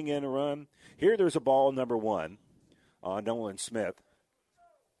error to bring in a run. Here there's a ball, number 1, on Nolan Smith.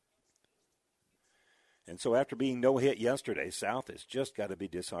 And so after being no hit yesterday, South has just got to be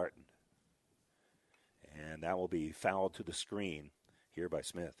disheartened. And that will be fouled to the screen here by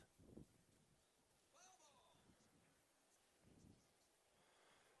Smith.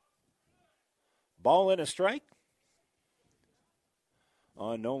 Ball and a strike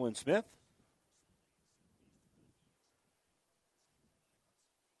on Nolan Smith.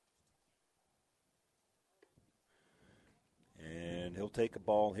 And he'll take a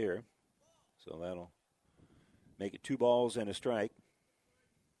ball here. So that'll make it 2 balls and a strike.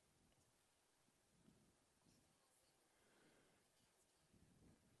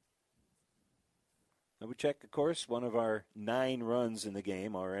 Novacek, of course, one of our 9 runs in the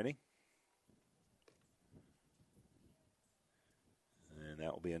game already. And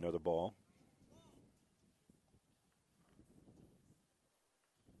that will be another ball.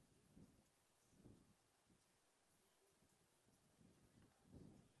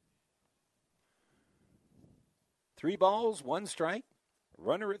 Three balls, 1 strike.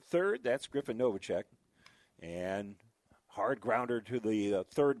 Runner at third, that's Griffin Novacek. And hard grounder to the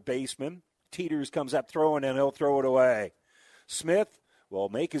third baseman. Teeters comes up throwing, and he'll throw it away. Smith will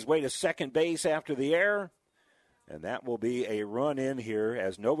make his way to second base after the error. And that will be a run in here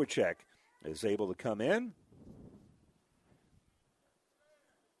as Novacek is able to come in.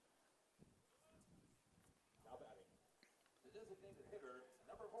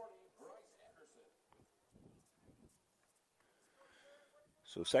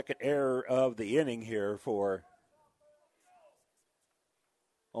 So second error of the inning here for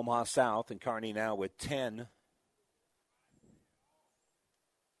Omaha South, and Kearney now with 10.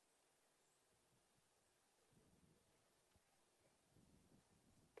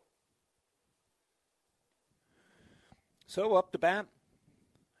 So up to bat,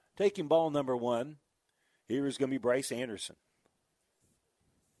 taking ball number 1. Here is going to be Bryce Anderson.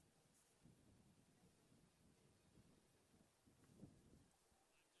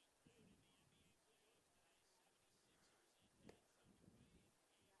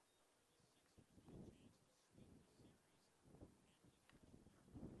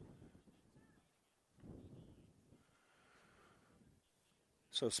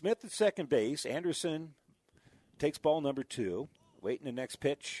 So Smith at second base. Anderson takes ball number 2. Waiting the next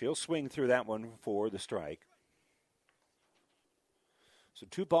pitch. He'll swing through that one for the strike. So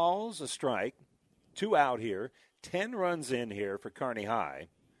 2 balls, a strike. 2 out here. 10 runs in here for Kearney High.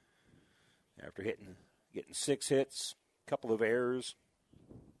 After getting 6 hits, a couple of errors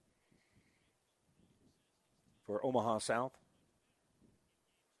for Omaha South.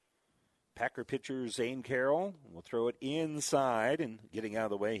 Packer pitcher Zane Carroll will throw it inside, and getting out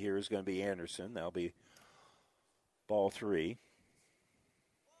of the way here is going to be Anderson. That'll be ball 3.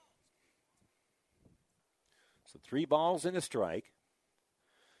 So 3 balls and a strike.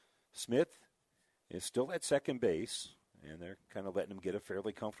 Smith is still at second base, and they're kind of letting him get a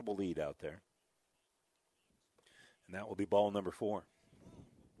fairly comfortable lead out there. And that will be ball number 4.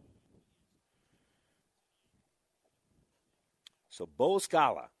 So Bo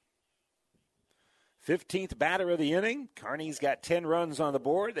Scala, 15th batter of the inning. Kearney's got 10 runs on the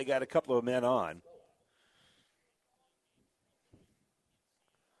board. They got a couple of men on.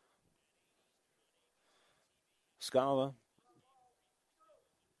 Scala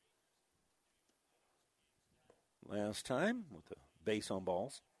last time with the base on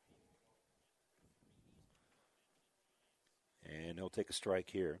balls. And he'll take a strike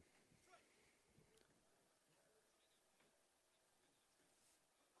here.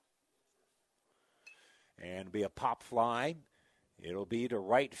 And be a pop fly. It'll be to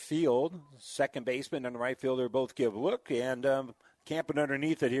right field. Second baseman and the right fielder both give a look. And camping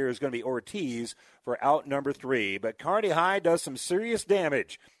underneath it here is going to be Ortiz for out number 3. But Kearney High does some serious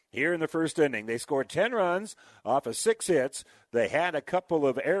damage here in the first inning. They scored 10 runs off of 6 hits. They had a couple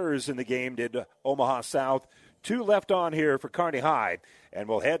of errors in the game, did Omaha South. 2 left on here for Kearney High. And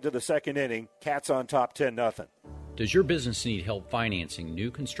we'll head to the second inning. Cats on top 10-0. Does your business need help financing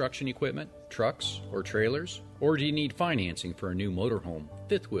new construction equipment, trucks, or trailers? Or do you need financing for a new motorhome,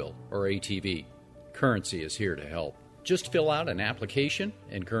 fifth wheel, or ATV? Currency is here to help. Just fill out an application,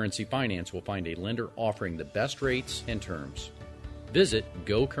 and Currency Finance will find a lender offering the best rates and terms. Visit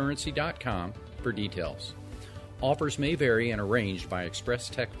gocurrency.com for details. Offers may vary and arranged by Express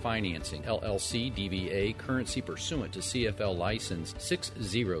Tech Financing, LLC, DBA, currency pursuant to CFL license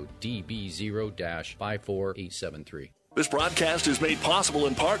 60DB0-54873. This broadcast is made possible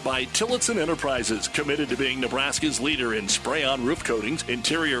in part by Tillotson Enterprises, committed to being Nebraska's leader in spray-on roof coatings,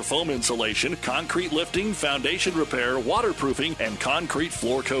 interior foam insulation, concrete lifting, foundation repair, waterproofing, and concrete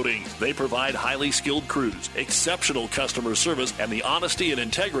floor coating. They provide highly skilled crews, exceptional customer service, and the honesty and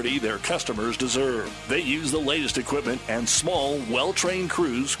integrity their customers deserve. They use the latest equipment and small, well-trained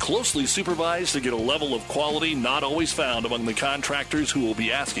crews closely supervised to get a level of quality not always found among the contractors who will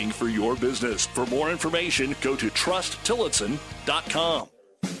be asking for your business. For more information, go to TrustTillotson.com.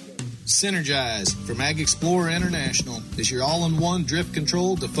 Synergize from Ag Explorer International is your all-in-one drift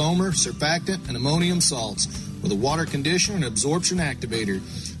control, defoamer, surfactant, and ammonium salts with a water conditioner and absorption activator.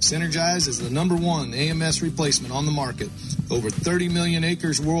 Synergize is the #1 AMS replacement on the market. Over 30 million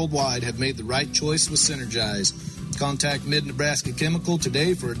acres worldwide have made the right choice with Synergize. Contact Mid-Nebraska Chemical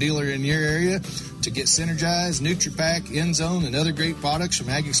today for a dealer in your area to get Synergize, NutriPack, Endzone, and other great products from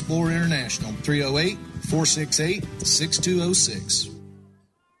Ag Explorer International. 308-468-6206.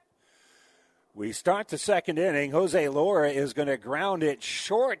 We start the second inning. Jose Laura is going to ground it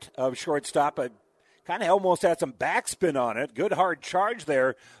short of shortstop. Kind of almost had some backspin on it. Good hard charge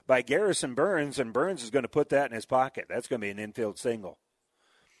there by Garrison Burns, and Burns is going to put that in his pocket. That's going to be an infield single.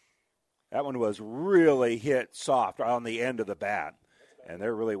 That one was really hit soft on the end of the bat, and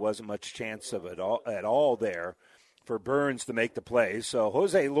there really wasn't much chance of it at all there for Burns to make the play. So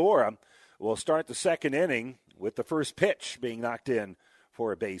Jose Laura will start the second inning with the first pitch being knocked in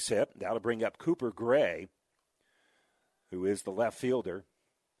for a base hit. That'll bring up Cooper Gray, who is the left fielder,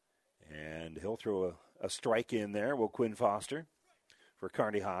 and he'll throw a strike in there. Will Quinn Foster for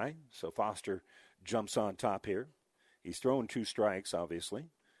Kearney High. So Foster jumps on top here. He's thrown 2 strikes, obviously,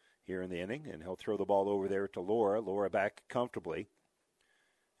 here in the inning, and he'll throw the ball over there to Laura. Laura back comfortably,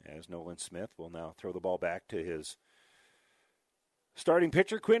 as Nolan Smith will now throw the ball back to his starting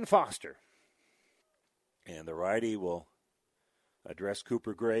pitcher, Quinn Foster. And the righty will address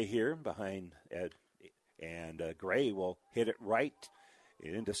Cooper Gray here behind Ed, and Gray will hit it right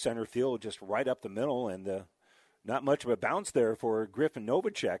into center field, just right up the middle, and not much of a bounce there for Griffin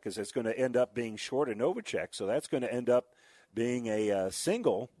Novacek, as it's going to end up being short of Novacek, so that's going to end up being a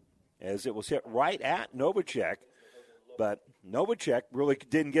single, as it was hit right at Novacek, but Novacek really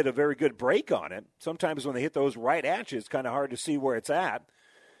didn't get a very good break on it. Sometimes when they hit those right at you, it's kind of hard to see where it's at.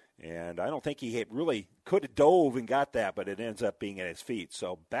 And I don't think he really could have dove and got that, but it ends up being at his feet.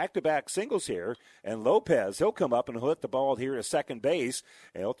 So back-to-back singles here, and Lopez, he'll come up and he'll hit the ball here to second base,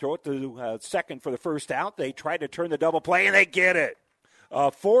 and he'll throw it to second for the first out. They try to turn the double play, and they get it. A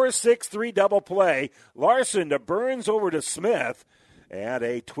 4-6-3 double play. Larson to Burns over to Smith, and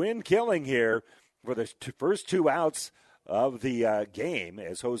a twin killing here for the first 2 outs of the game,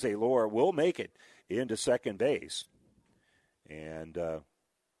 as Jose Laura will make it into second base. And a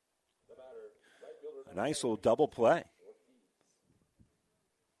nice little double play.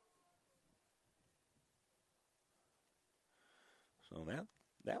 So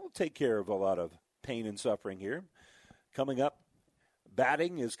that will take care of a lot of pain and suffering here. Coming up,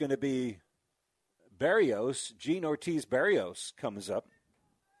 batting is going to be Barrios. Gene Ortiz Barrios comes up.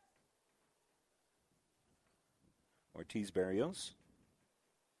 Ortiz Barrios.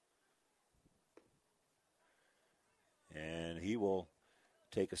 And he will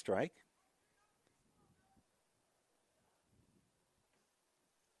take a strike.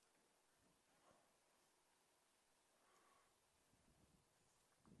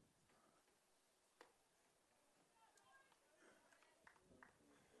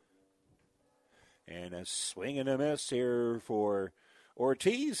 And a swing and a miss here for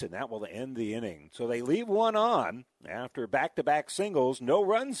Ortiz, and that will end the inning. So they leave one on after back-to-back singles. No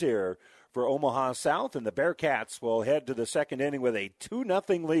runs here for Omaha South, and the Bearcats will head to the second inning with a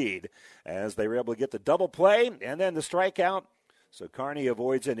 2-0 lead as they were able to get the double play and then the strikeout. So Kearney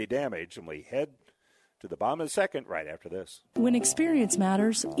avoids any damage, and we head to the bottom of the second right after this. When experience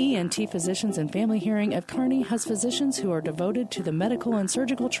matters, ENT Physicians and Family Hearing of Kearney has physicians who are devoted to the medical and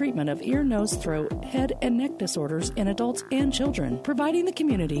surgical treatment of ear, nose, throat, head, and neck disorders in adults and children, providing the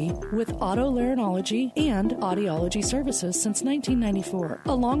community with otolaryngology and audiology services since 1994,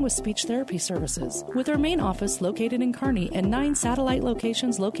 along with speech therapy services. With our main office located in Kearney and 9 satellite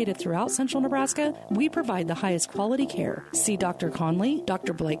locations located throughout central Nebraska, we provide the highest quality care. See Dr. Conley,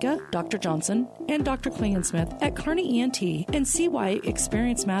 Dr. Blakea, Dr. Johnson, and Dr. Klingensmith at Kearney ENT and see why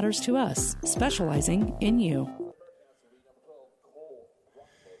experience matters to us, specializing in you.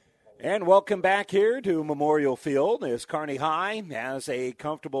 And welcome back here to Memorial Field as Kearney High has a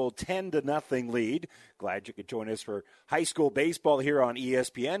comfortable 10-0 lead. Glad you could join us for high school baseball here on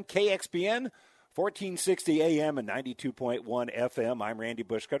ESPN, KXPN, 1460 AM and 92.1 FM. I'm Randy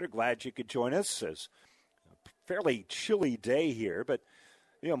Bushcutter. Glad you could join us. It's a fairly chilly day here, but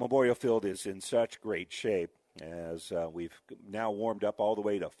Memorial Field is in such great shape as we've now warmed up all the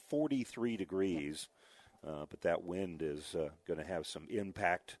way to 43 degrees. But that wind is going to have some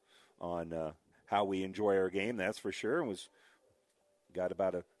impact on how we enjoy our game, that's for sure. Got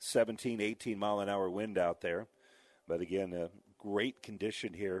about a 17, 18-mile-an-hour wind out there. But again, a great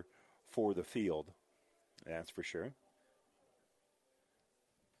condition here for the field, that's for sure.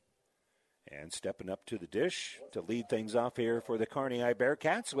 And stepping up to the dish to lead things off here for the Kearney High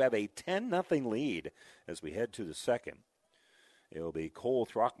Bearcats, who have a 10-0 lead as we head to the second. It'll be Cole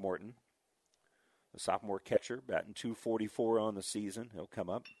Throckmorton, the sophomore catcher, batting .244 on the season. He'll come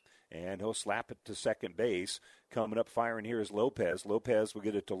up, and he'll slap it to second base. Coming up firing here is Lopez. Lopez will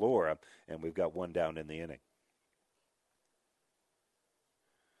get it to Laura, and we've got one down in the inning.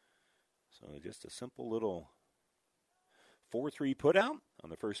 So just a simple little 4-3 put out on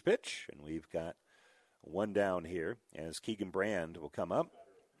the first pitch, and we've got one down here as Keegan Brand will come up.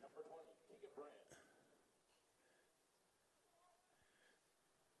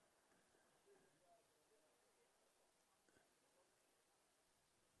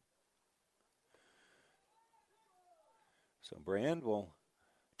 So Brand will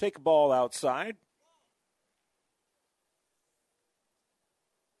take a ball outside.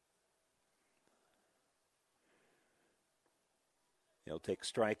 He'll take a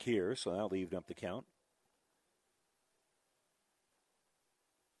strike here, so that'll even up the count.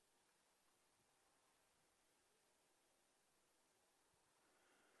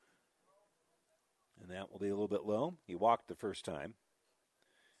 And that will be a little bit low. He walked the first time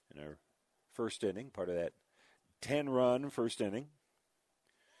in our first inning, part of that 10-run first inning.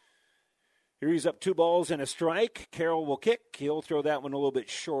 Here he's up 2 balls and a strike. Carroll will kick. He'll throw that one a little bit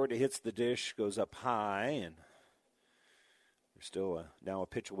short. It hits the dish, goes up high, and we're still now a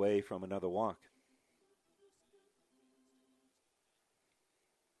pitch away from another walk.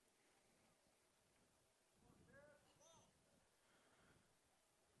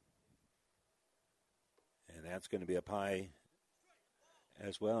 And that's going to be up high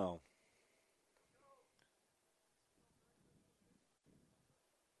as well.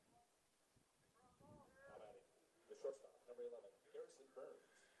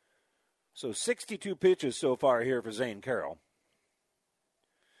 So 62 pitches so far here for Zane Carroll.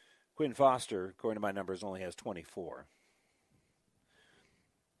 Quinn Foster, according to my numbers, only has 24.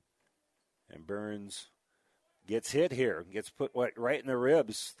 And Burns gets hit here, gets put right in the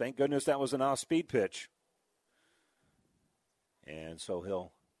ribs. Thank goodness that was an off-speed pitch. And so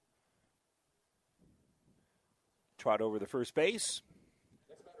he'll trot over the first base.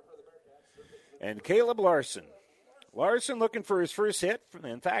 And Caleb Larson. Larson looking for his first hit.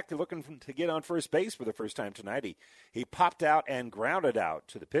 In fact, looking to get on first base for the first time tonight. He popped out and grounded out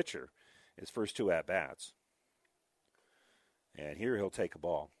to the pitcher his first 2 at-bats. And here he'll take a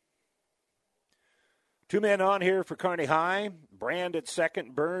ball. 2 men on here for Kearney High. Brand at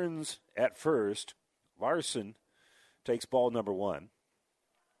second, Burns at first. Larson takes ball number 1.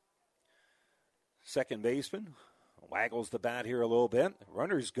 Second baseman waggles the bat here a little bit.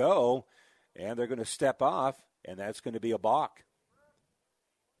 Runners go, and they're going to step off. And that's going to be a balk.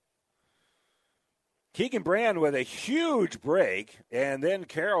 Keegan Brand with a huge break, and then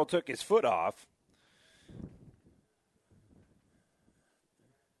Carroll took his foot off.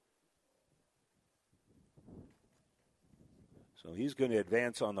 So he's going to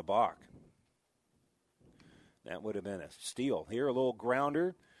advance on the balk. That would have been a steal. Here, a little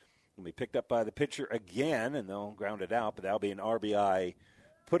grounder going to be picked up by the pitcher again, and they'll ground it out, but that'll be an RBI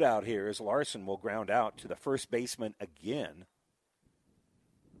put out here as Larson will ground out to the first baseman again.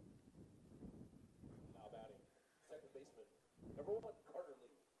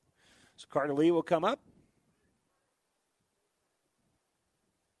 So Carter Lee will come up.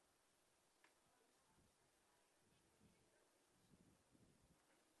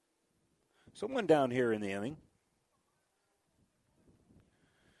 Someone down here in the inning.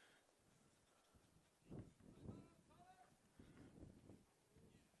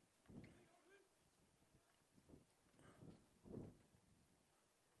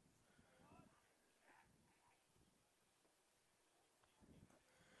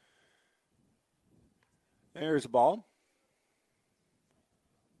 There's a ball.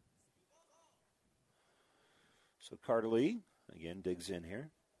 So Carter Lee, again, digs in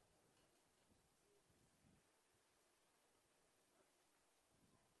here.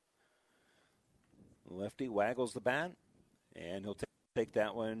 Lefty waggles the bat, and he'll take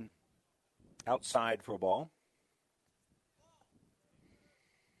that one outside for a ball.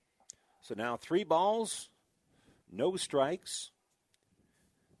 So now 3 balls, no strikes.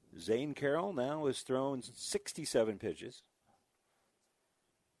 Zane Carroll now has thrown 67 pitches.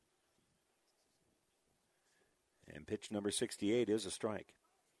 And pitch number 68 is a strike.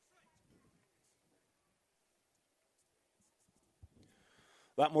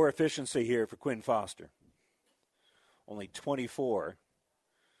 A lot more efficiency here for Quinn Foster. Only 24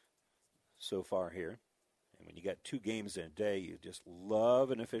 so far here. And when you got 2 games in a day, you just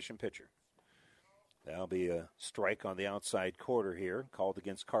love an efficient pitcher. That'll be a strike on the outside quarter here, called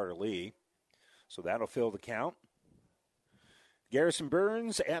against Carter Lee. So that'll fill the count. Garrison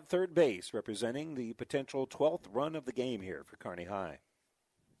Burns at third base, representing the potential 12th run of the game here for Kearney High.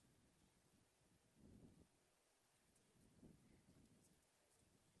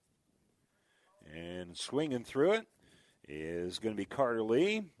 And swinging through it is going to be Carter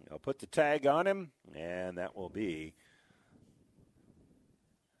Lee. I'll put the tag on him, and that will be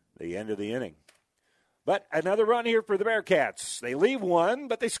the end of the inning. But another run here for the Bearcats. They leave 1,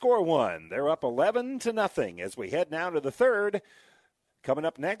 but they score 1. They're up 11-0 as we head now to the third. Coming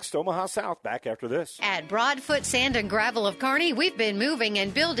up next, Omaha South, back after this. At Broadfoot Sand and Gravel of Kearney, we've been moving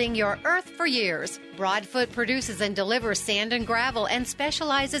and building your earth for years. Broadfoot produces and delivers sand and gravel and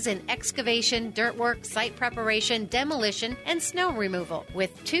specializes in excavation, dirt work, site preparation, demolition, and snow removal,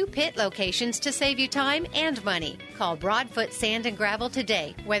 with 2 pit locations to save you time and money. Call Broadfoot Sand and Gravel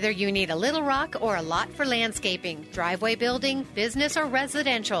today. Whether you need a little rock or a lot for landscaping, driveway building, business, or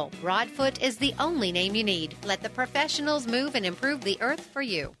residential, Broadfoot is the only name you need. Let the professionals move and improve the earth for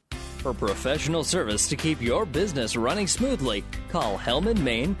you. For professional service to keep your business running smoothly, call Hellman,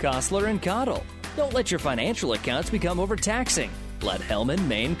 Maine, Kostler, and Cottle. Don't let your financial accounts become overtaxing. Let Hellman,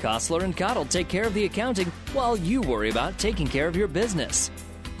 Maine, Kostler, and Cottle take care of the accounting while you worry about taking care of your business.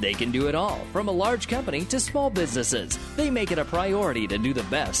 They can do it all, from a large company to small businesses. They make it a priority to do the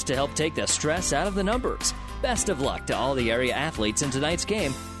best to help take the stress out of the numbers. Best of luck to all the area athletes in tonight's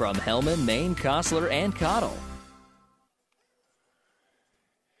game from Hellman, Maine, Kostler, and Cottle.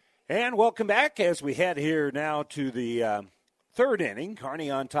 And welcome back as we head here now to the third inning.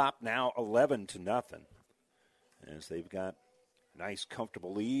 Kearney on top now 11-0 as they've got a nice,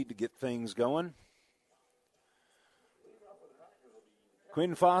 comfortable lead to get things going.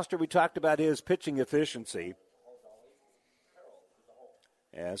 Quinn Foster, we talked about his pitching efficiency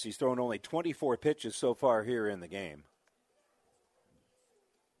as he's thrown only 24 pitches so far here in the game.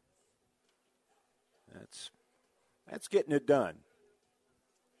 That's getting it done.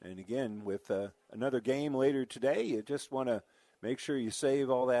 And again, with another game later today, you just want to make sure you save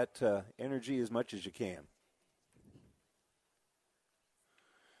all that energy as much as you can.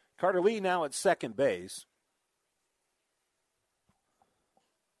 Carter Lee now at second base.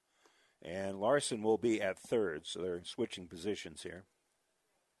 And Larson will be at third, so they're switching positions here.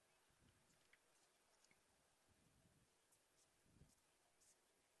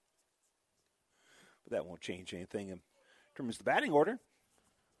 But that won't change anything in terms of the batting order.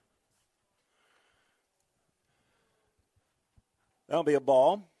 That'll be a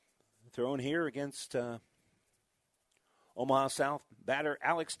ball thrown here against Omaha South batter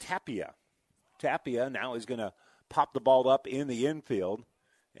Alex Tapia. Tapia now is going to pop the ball up in the infield,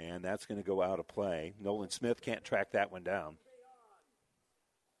 and that's going to go out of play. Nolan Smith can't track that one down.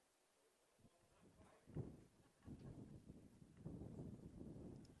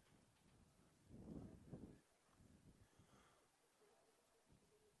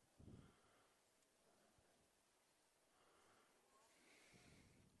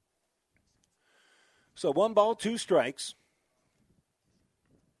 So 1 ball, 2 strikes.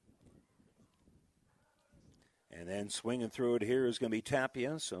 And then swinging through it here is going to be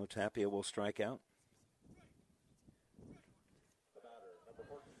Tapia, so Tapia will strike out.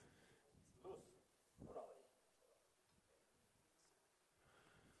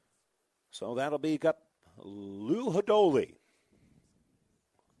 So that'll be up Lou Hodoli.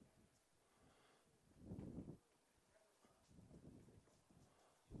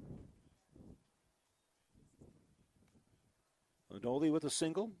 Hodoli with a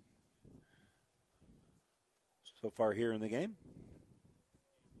single. So far here in the game.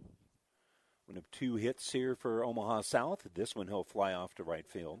 One of 2 hits here for Omaha South. This one he'll fly off to right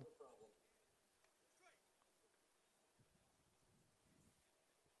field.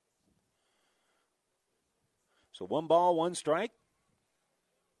 So 1 ball, 1 strike.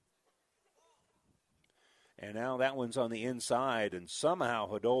 And now that one's on the inside, and somehow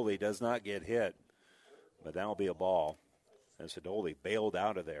Hodoli does not get hit. But that'll be a ball as Hodoli bailed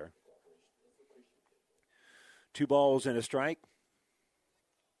out of there. 2 balls and a strike.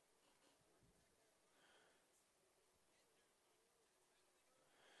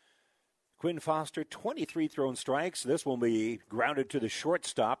 Quinn Foster, 23 thrown strikes. This will be grounded to the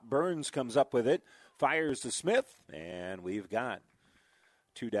shortstop. Burns comes up with it, fires to Smith, and we've got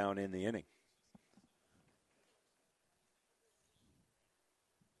 2 down in the inning.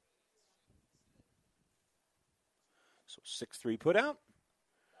 So 6-3 put out.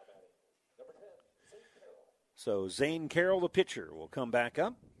 So Zane Carroll, the pitcher, will come back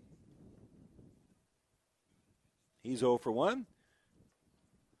up. He's 0 for 1.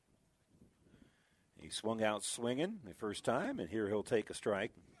 He swung out swinging the first time, and here he'll take a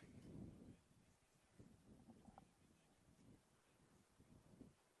strike.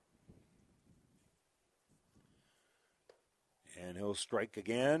 And he'll strike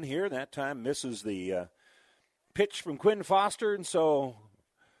again here. That time misses the pitch from Quinn Foster, and so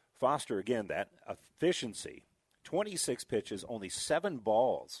Foster, again, that efficiency. 26 pitches, only 7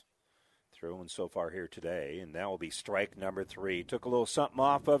 balls thrown so far here today, and that will be strike number 3. Took a little something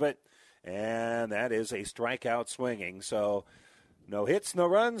off of it, and that is a strikeout swinging. So no hits, no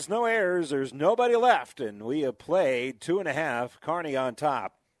runs, no errors. There's nobody left, and we have played 2.5. Kearney on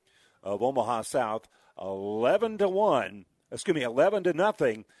top of Omaha South, 11-1.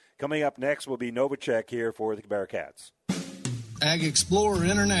 11-0. Coming up next will be Novacek here for the Bearcats. Ag Explorer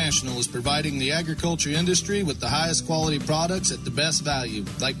International is providing the agriculture industry with the highest quality products at the best value,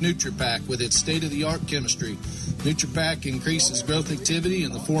 like NutriPack with its state-of-the-art chemistry. NutriPack increases growth activity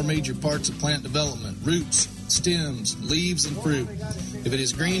in the 4 major parts of plant development: roots, stems, leaves, and fruit. If it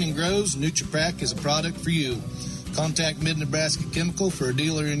is green and grows, NutriPack is a product for you. Contact Mid-Nebraska Chemical for a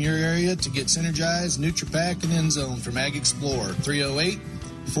dealer in your area to get Synergized, NutriPack, and Endzone from Ag Explorer.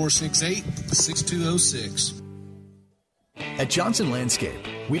 308-468-6206. At Johnson Landscape,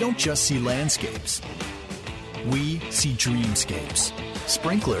 we don't just see landscapes. We see dreamscapes.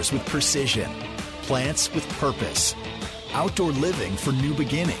 Sprinklers with precision. Plants with purpose. Outdoor living for new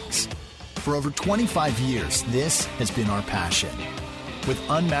beginnings. For over 25 years, this has been our passion. With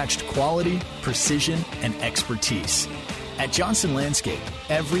unmatched quality, precision, and expertise. At Johnson Landscape,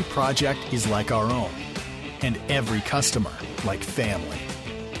 every project is like our own. And every customer like family.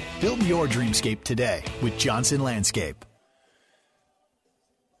 Build your dreamscape today with Johnson Landscape.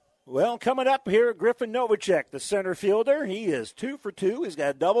 Well, coming up here, Griffin Novacek, the center fielder. He is 2 for 2. He's got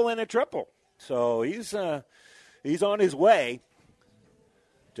a double and a triple. So he's on his way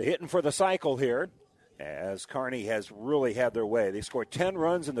to hitting for the cycle here, as Kearney has really had their way. They scored 10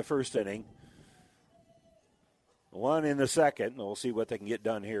 runs in the first inning, 1 in the second. We'll see what they can get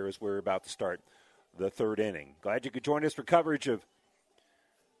done here as we're about to start the 3rd inning. Glad you could join us for coverage of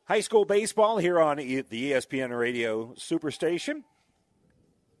high school baseball here on the ESPN Radio Superstation.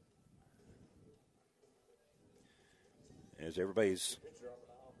 As everybody's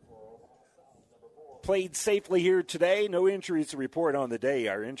played safely here today. No injuries to report on the day.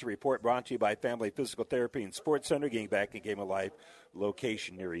 Our injury report brought to you by Family Physical Therapy and Sports Center, getting back in Game of Life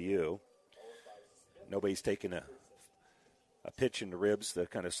location near you. Nobody's taking a pitch in the ribs to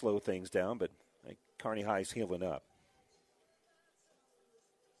kind of slow things down, but I think Kearney High's healing up.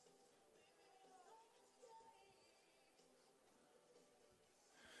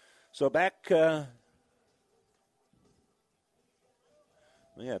 So back...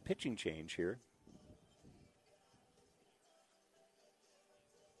 pitching change here.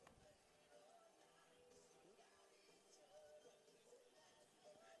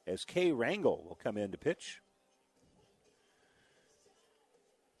 As Kay Rangel will come in to pitch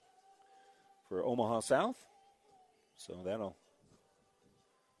for Omaha South. So that'll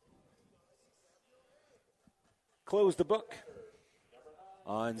close the book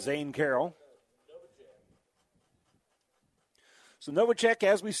on Zane Carroll. So Novacek,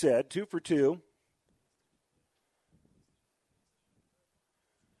 as we said, 2 for 2.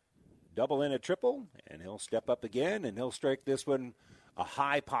 Double and a triple, and he'll step up again, and he'll strike this one a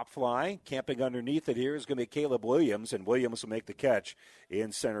high pop fly. Camping underneath it here is going to be Caleb Williams, and Williams will make the catch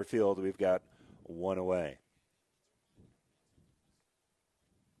in center field. We've got one away.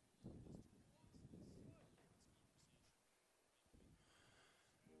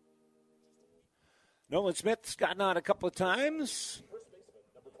 Nolan Smith's gotten on a couple of times,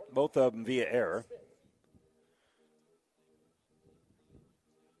 both of them via error.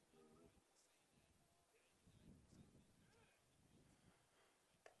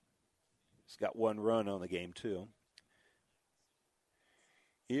 He's got one run on the game, too.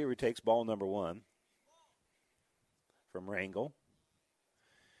 Here he takes ball number 1 from Rangel.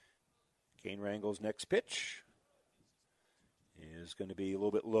 Kane Rangel's next pitch is going to be a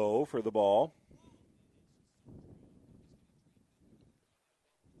little bit low for the ball.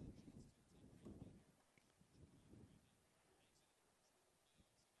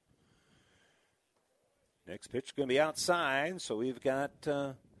 Next pitch going to be outside, so we've got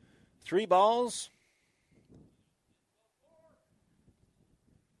 3 balls.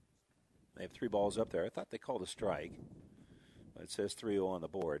 They have 3 balls up there. I thought they called a strike, but it says 3-0 on the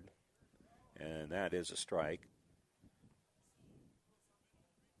board, and that is a strike.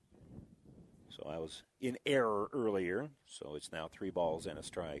 So I was in error earlier, so it's now 3 balls and a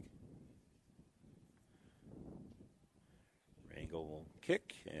strike. Rangel will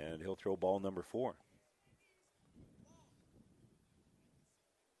kick, and he'll throw ball number 4.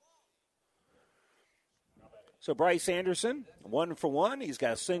 So Bryce Anderson, 1 for 1. He's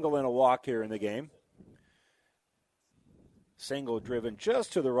got a single and a walk here in the game. Single driven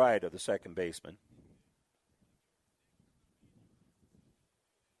just to the right of the second baseman.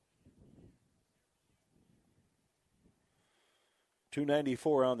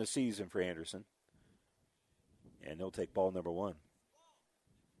 .294 on the season for Anderson. And he'll take ball number 1.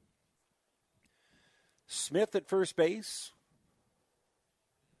 Smith at first base.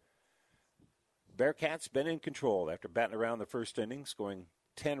 Bearcats been in control after batting around the first inning, scoring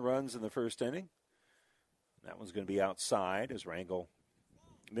 10 runs in the first inning. That one's going to be outside as Rangel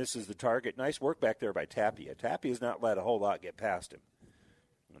misses the target. Nice work back there by Tapia. Tapia's not let a whole lot get past him.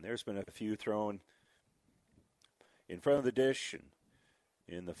 And there's been a few thrown in front of the dish and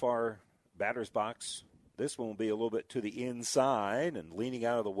in the far batter's box. This one will be a little bit to the inside, and leaning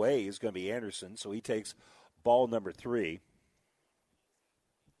out of the way is going to be Anderson, so he takes ball number 3.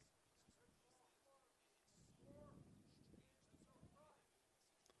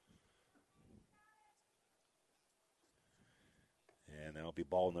 And that'll be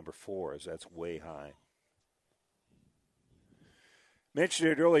ball number 4, as that's way high. Mentioned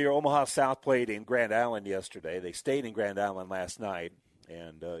it earlier, Omaha South played in Grand Island yesterday. They stayed in Grand Island last night.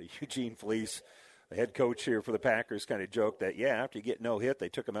 And Eugene Felice, the head coach here for the Packers, kind of joked that, after you get no hit, they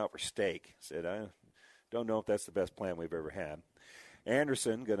took him out for steak. Said, I don't know if that's the best plan we've ever had.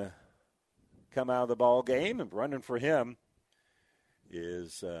 Anderson going to come out of the ball game, and running for him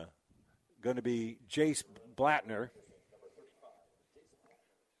is going to be Jace Blattner.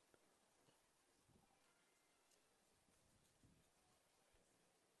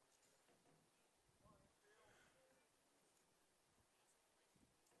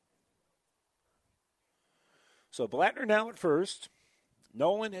 So Blattner now at first,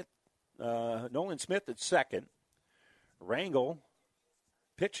 Nolan Smith at second, Rangel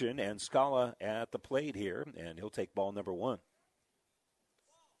pitching, and Scala at the plate here, and he'll take ball number 1.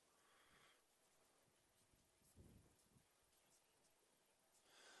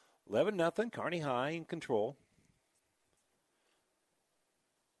 (11-0), Kearney High in control.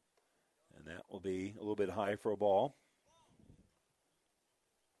 And that will be a little bit high for a ball.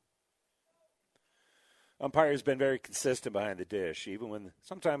 Umpire's been very consistent behind the dish. Even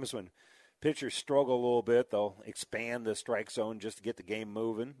sometimes when pitchers struggle a little bit, they'll expand the strike zone just to get the game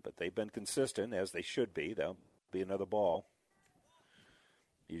moving. But they've been consistent, as they should be. That'll be another ball.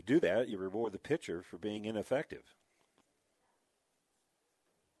 You do that, you reward the pitcher for being ineffective.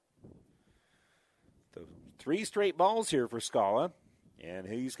 The 3 straight balls here for Scala. And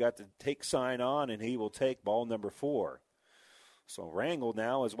he's got the take sign on, and he will take ball number 4. So Rangel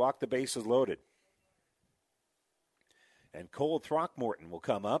now has walked the bases loaded. And Cole Throckmorton will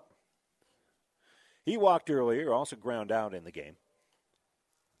come up. He walked earlier, also ground out in the game.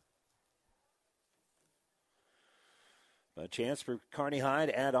 A chance for Kearney High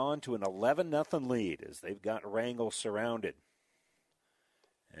to add on to an 11-0 lead as they've got Rangel surrounded.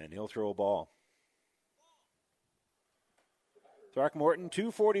 And he'll throw a ball. Throckmorton,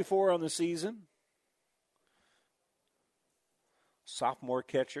 .244 on the season. sophomore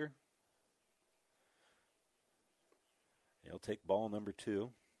catcher. He'll take ball number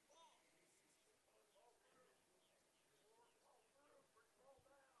 2.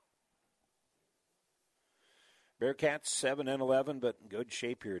 Bearcats 7-11, but in good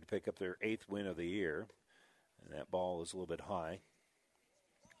shape here to pick up their 8th win of the year. And that ball is a little bit high.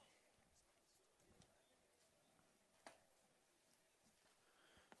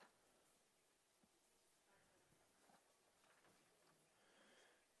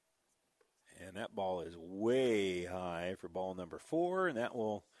 And that ball is way high for ball number 4, and that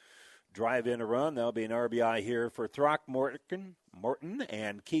will drive in a run. That'll be an RBI here for Throckmorton.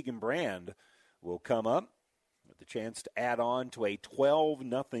 And Keegan Brand will come up with the chance to add on to a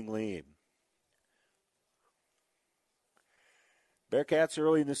 12-0 lead. Bearcats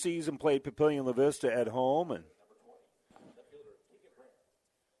early in the season played Papillion La Vista at home, and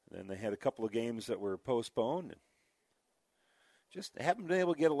then they had a couple of games that were postponed. Just haven't been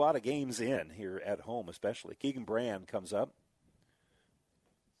able to get a lot of games in here at home, especially. Keegan Brand comes up.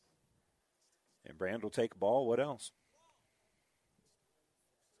 And Brand will take a ball. What else?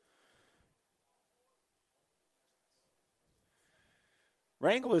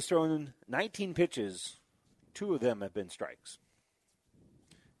 Rangel has thrown 19 pitches. 2 of them have been strikes.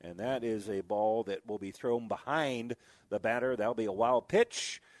 And that is a ball that will be thrown behind the batter. That'll be a wild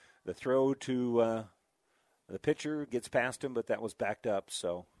pitch. The throw to the pitcher gets past him, but that was backed up.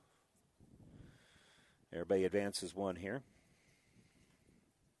 So everybody advances 1 here.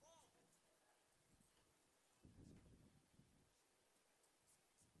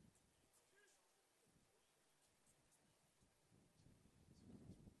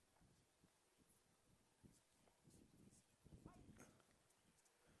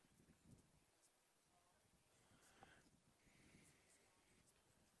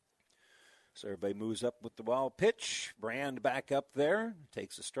 So everybody moves up with the wild pitch. Brand back up there,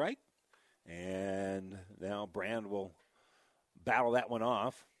 takes a strike. And now Brand will battle that one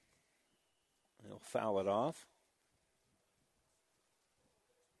off. He'll foul it off.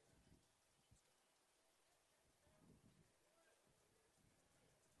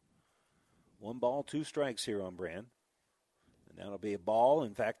 One ball, 2 strikes here on Brand. And that'll be a ball.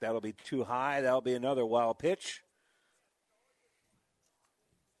 In fact, that'll be too high. That'll be another wild pitch.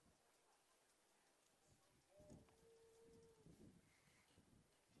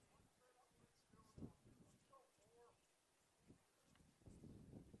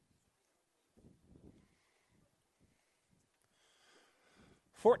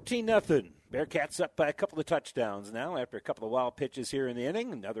 $14-0. Bearcats up by a couple of touchdowns now after a couple of wild pitches here in the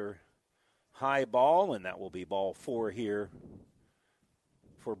inning. Another high ball, and that will be ball 4 here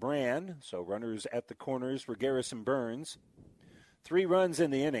for Brand. So runners at the corners for Garrison Burns. 3 runs in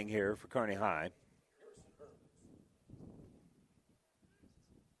the inning here for Kearney High.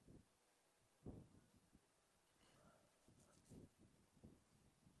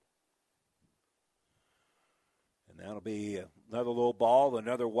 That'll be another little ball,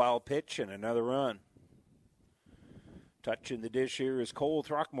 another wild pitch, and another run. Touching the dish here is Cole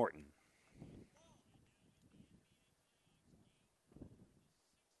Throckmorton.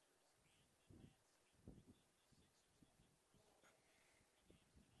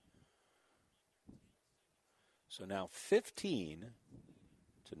 So now 15-0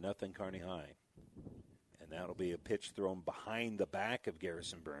 Kearney High. And that'll be a pitch thrown behind the back of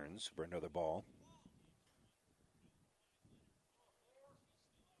Garrison Burns for another ball.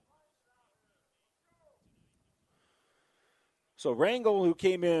 So Rangel, who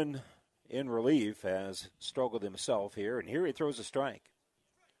came in relief, has struggled himself here, and here he throws a strike.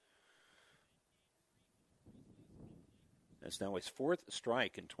 That's now his 4th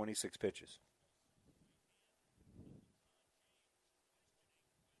strike in 26 pitches.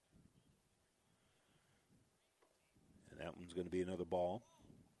 And that one's going to be another ball.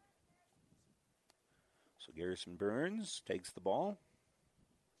 So Garrison Burns takes the ball.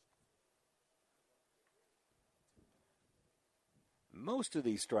 Most of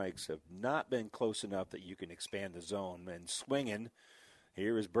these strikes have not been close enough that you can expand the zone. And swinging,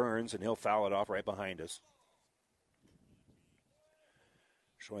 here is Burns, and he'll foul it off right behind us.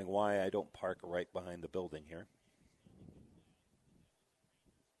 Showing why I don't park right behind the building here.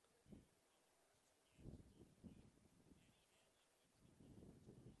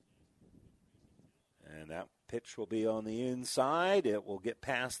 And that pitch will be on the inside. It will get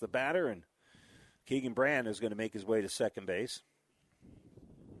past the batter, and Keegan Brand is going to make his way to second base.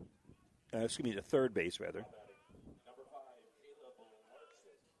 To third base, rather.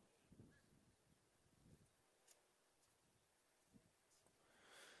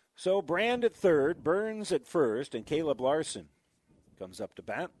 So Brand at third, Burns at first, and Caleb Larson comes up to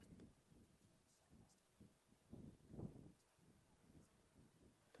bat.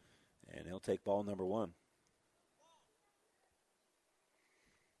 And he'll take ball number 1.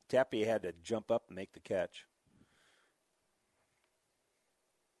 Tappy had to jump up and make the catch.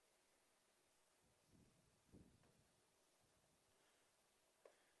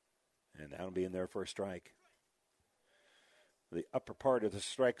 And that'll be in there for a strike. The upper part of the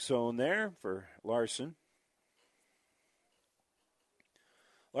strike zone there for Larson.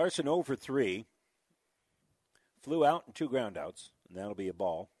 Larson 0 for 3. Flew out and 2 groundouts, and that'll be a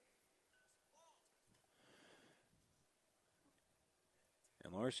ball.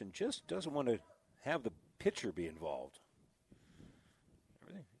 And Larson just doesn't want to have the pitcher be involved.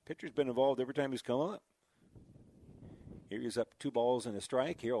 Pitcher's been involved every time he's come up. Here he's up 2 balls and a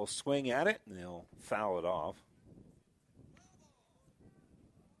strike. Here he'll swing at it, and he'll foul it off.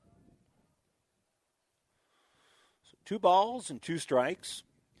 So 2 balls and 2 strikes.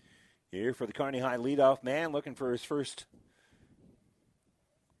 Here for the Kearney High leadoff man, looking for his first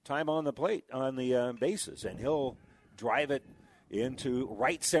time on the plate, on the bases. And he'll drive it into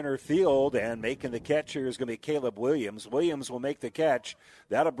right center field, and making the catch here is going to be Caleb Williams. Williams will make the catch.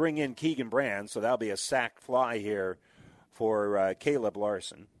 That'll bring in Keegan Brand, so that'll be a sac fly here for Caleb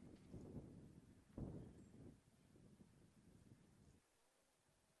Larson.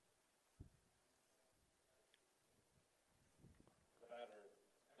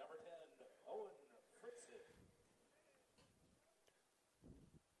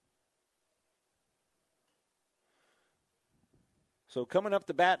 So coming up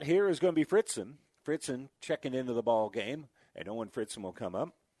the bat here is going to be Fritzen. Fritzen checking into the ball game, and Owen Fritzen will come up.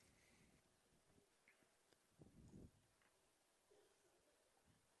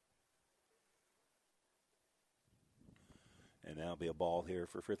 And that'll be a ball here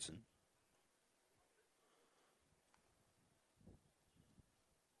for Fritzen.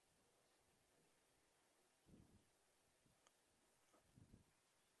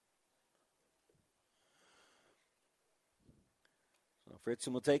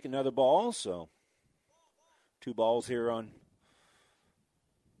 Fritzen will take another ball, so 2 balls here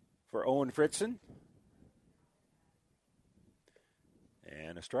for Owen Fritzen.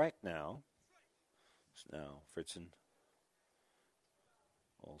 And a strike now. So now Fritzen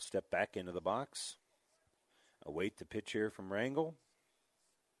will step back into the box, await the pitch here from Rangel.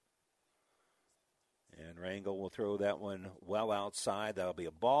 And Rangel will throw that one well outside. That'll be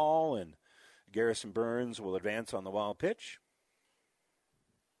a ball, and Garrison Burns will advance on the wild pitch.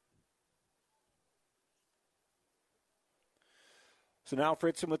 So now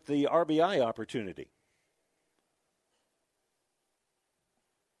Fritzen with the RBI opportunity.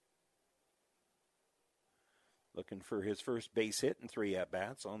 Looking for his first base hit in 3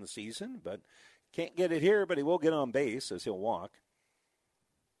 at-bats on the season, but can't get it here, but he will get on base as he'll walk.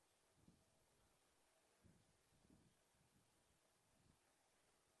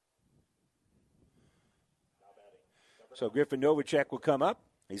 So Griffin Novacek will come up.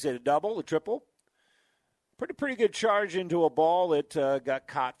 He's hit a double, a triple. Pretty good charge into a ball that got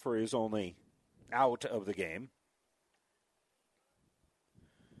caught for his only out of the game.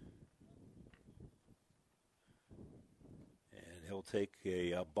 And he'll take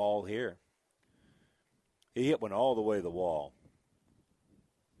a ball here. He hit one all the way to the wall.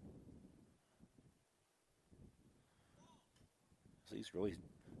 So he's really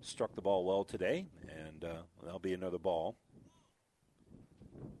struck the ball well today, and that'll be another ball.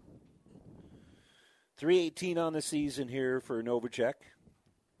 318 on the season here for Novacek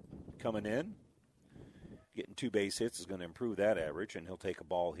coming in. Getting 2 base hits is going to improve that average, and he'll take a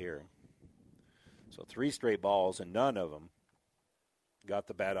ball here. So 3 straight balls, and none of them got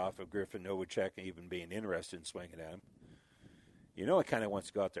the bat off of Griffin Novacek, even being interested in swinging at him. You know, he kind of wants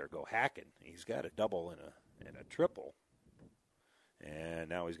to go out there and go hacking. He's got a double and a triple, and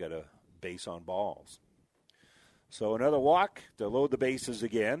now he's got a base on balls. So another walk to load the bases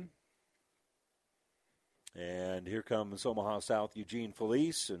again. And here comes Omaha South Eugene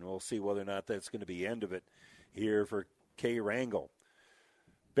Felice, and we'll see whether or not that's going to be the end of it here for Kay Rangel.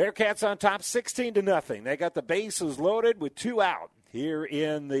 Bearcats on top 16-0. They got the bases loaded with 2 out here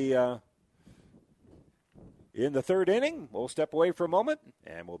in the 3rd inning. We'll step away for a moment,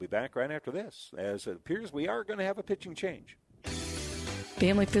 and we'll be back right after this, as it appears we are going to have a pitching change.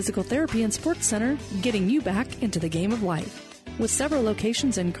 Family Physical Therapy and Sports Center, getting you back into the game of life, with several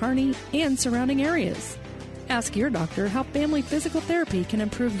locations in Kearney and surrounding areas. Ask your doctor how Family Physical Therapy can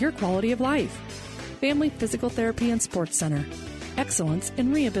improve your quality of life. Family Physical Therapy and Sports Center. Excellence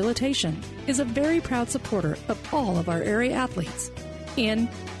in Rehabilitation is a very proud supporter of all of our area athletes, in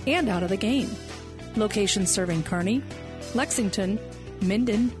and out of the game. Locations serving Kearney, Lexington,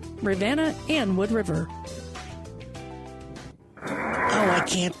 Minden, Ravenna, and Wood River. Oh, I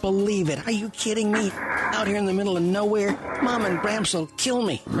can't believe it. Are you kidding me? Out here in the middle of nowhere, Mom and Bramps will kill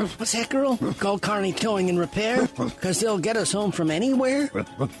me. What's that, girl? Call Kearney Towing and Repair? Because they'll get us home from anywhere?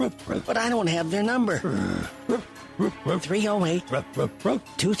 But I don't have their number.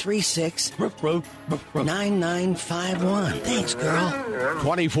 308-236-9951. Thanks, girl.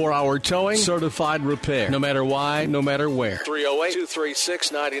 24-hour towing, certified repair. No matter why, no matter where.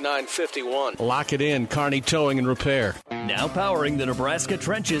 308-236-9951. Lock it in, Kearney Towing and Repair. Now powering the Nebraska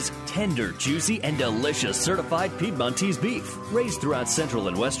trenches, tender, juicy, and delicious certified Piedmontese beef. Raised throughout central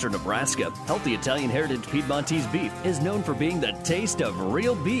and western Nebraska, healthy Italian heritage Piedmontese beef is known for being the taste of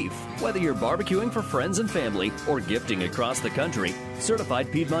real beef. Whether you're barbecuing for friends and family or gifting across the country,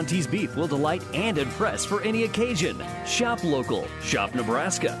 certified Piedmontese beef will delight and impress for any occasion. Shop local, shop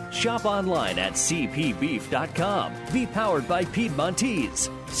Nebraska, shop online at cpbeef.com. Be powered by Piedmontese.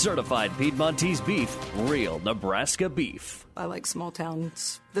 Certified Piedmontese beef, real Nebraska beef. I like small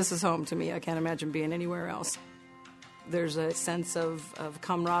towns. This is home to me. I can't imagine being anywhere else. There's a sense of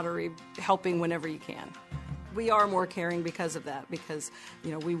camaraderie, helping whenever you can. We are more caring because of that, because,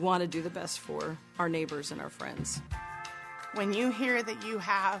 we want to do the best for our neighbors and our friends. When you hear that you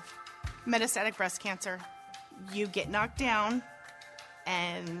have metastatic breast cancer, you get knocked down,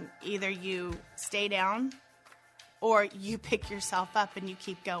 and either you stay down or you pick yourself up and you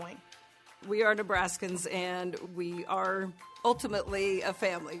keep going. We are Nebraskans, and we are ultimately a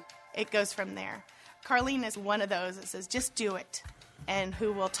family. It goes from there. Carlene is one of those that says, just do it, and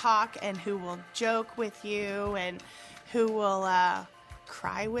who will talk and who will joke with you and who will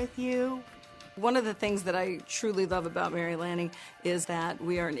cry with you. One of the things that I truly love about Mary Lanning is that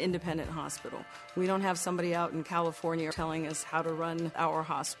we are an independent hospital. We don't have somebody out in California telling us how to run our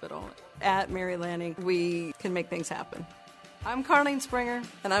hospital. At Mary Lanning, we can make things happen. I'm Carlene Springer,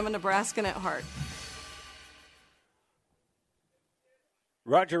 and I'm a Nebraskan at heart.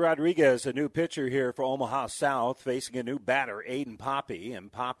 Roger Rodriguez, a new pitcher here for Omaha South, facing a new batter, Aiden Poppy,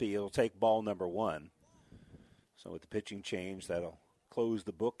 and Poppy will take ball number 1. So with the pitching change, that'll close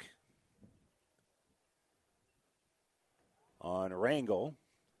the book on Rangel.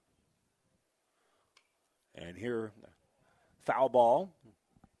 And here, foul ball,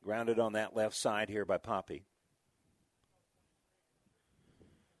 grounded on that left side here by Poppy.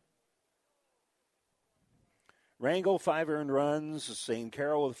 Rangel, 5 earned runs. St.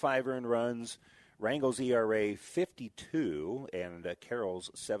 Carroll with 5 earned runs. Rangel's ERA 52 and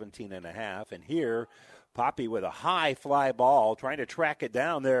Carroll's 17.5. And here, Poppy with a high fly ball, trying to track it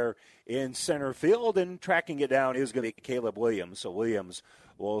down there in center field, and tracking it down is going to be Caleb Williams. So Williams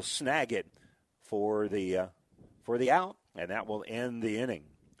will snag it for the out, and that will end the inning.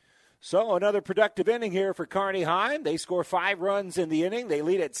 So another productive inning here for Kearney High. They score 5 runs in the inning. They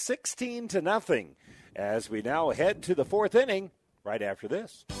lead at 16-0 as we now head to the 4th inning right after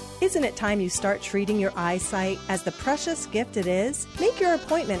this. Isn't it time you start treating your eyesight as the precious gift it is? Make your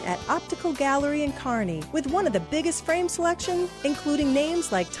appointment at Optical Gallery in Kearney with one of the biggest frame selections, including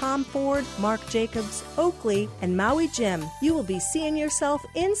names like Tom Ford, Marc Jacobs, Oakley, and Maui Jim. You will be seeing yourself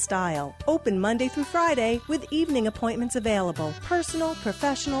in style. Open Monday through Friday with evening appointments available. Personal,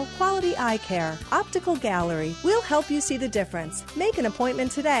 professional, quality eye care. Optical Gallery. We'll help you see the difference. Make an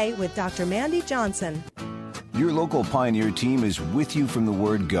appointment today with Dr. Mandy Johnson. Your local Pioneer team is with you from the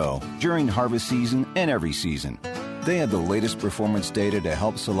word go during harvest season and every season. They have the latest performance data to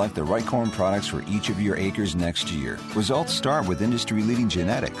help select the right corn products for each of your acres next year. Results start with industry-leading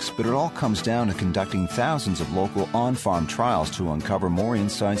genetics, but it all comes down to conducting thousands of local on-farm trials to uncover more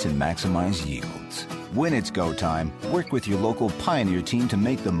insights and maximize yields. When it's go time, work with your local Pioneer team to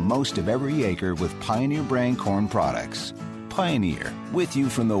make the most of every acre with Pioneer brand corn products. Pioneer, with you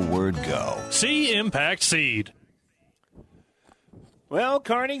from the word go. See Impact Seed. Well,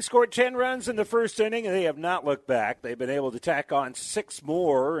 Kearney scored 10 runs in the first inning, and they have not looked back. They've been able to tack on 6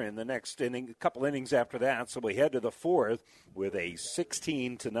 more in the next inning, a couple innings after that. So we head to the 4th with a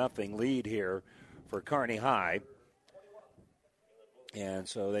 16-0 lead here for Kearney High. And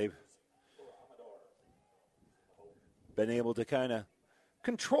so they've been able to kind of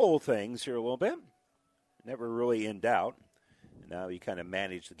control things here a little bit. Never really in doubt. Now you kind of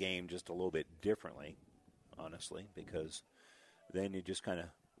manage the game just a little bit differently, honestly, because then you just kind of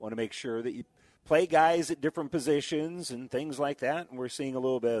want to make sure that you play guys at different positions and things like that, and we're seeing a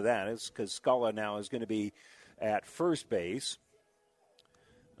little bit of that. It's because Scala now is going to be at first base.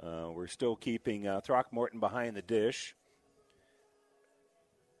 We're still keeping Throckmorton behind the dish.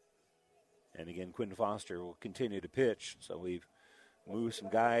 And again, Quinn Foster will continue to pitch, so we've moved some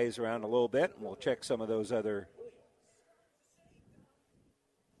guys around a little bit, and we'll check some of those other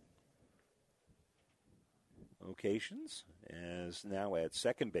locations, as now at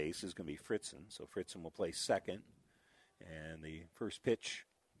second base is going to be Fritzen. So Fritzen will play second. And the first pitch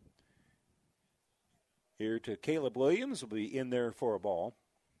here to Caleb Williams will be in there for a ball.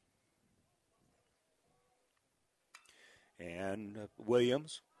 And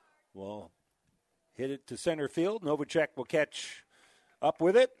Williams will hit it to center field. Novacek will catch up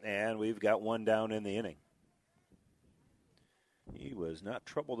with it, and we've got one down in the inning. He was not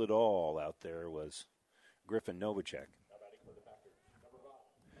troubled at all out there, was Griffin Novacek.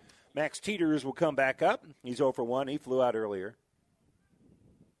 Max Teeters will come back up. He's 0 for 1. He flew out earlier.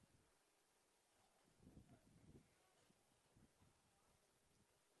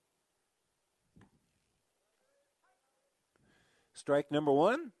 Strike number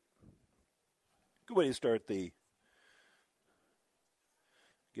 1. Good way to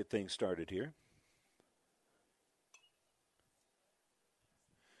get things started here.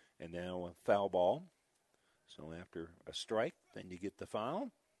 And now a foul ball. So after a strike, then you get the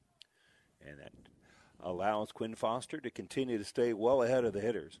foul. And that allows Quinn Foster to continue to stay well ahead of the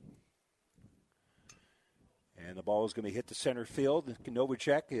hitters. And the ball is going to be hit to center field.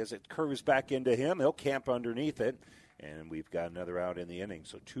 Novacek, as it curves back into him, he'll camp underneath it. And we've got another out in the inning,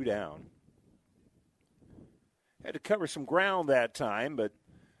 so 2 down. Had to cover some ground that time, but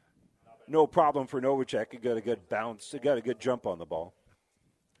no problem for Novacek. He got a good bounce. He got a good jump on the ball.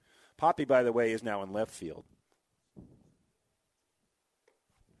 Poppy, by the way, is now in left field.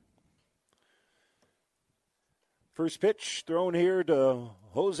 First pitch thrown here to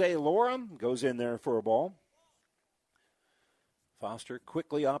Jose Laura. Goes in there for a ball. Foster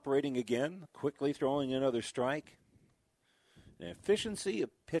quickly operating again, quickly throwing another strike. An efficiency of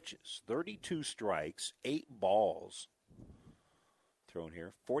pitches, 32 strikes, 8 balls thrown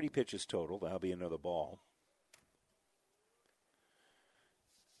here. 40 pitches total. That'll be another ball.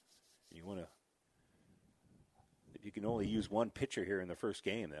 You want to, if you can only use one pitcher here in the first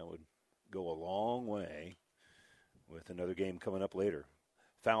game, that would go a long way with another game coming up later.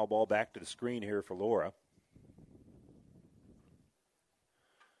 Foul ball back to the screen here for Laura.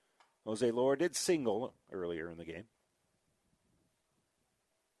 Jose Laura did single earlier in the game.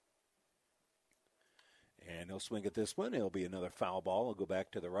 And he'll swing at this one. It'll be another foul ball. He'll go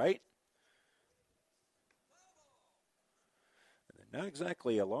back to the right. Not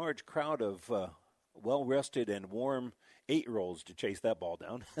exactly a large crowd of well-rested and warm 8-year-olds to chase that ball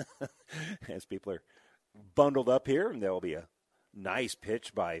down. As people are bundled up here, and there will be a nice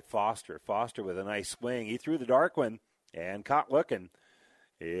pitch by Foster. Foster with a nice swing. He threw the dark one and caught looking.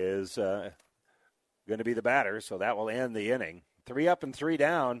 Is going to be the batter, so that will end the inning. 3 up and 3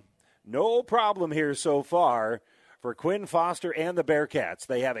 down. No problem here so far for Quinn Foster and the Bearcats.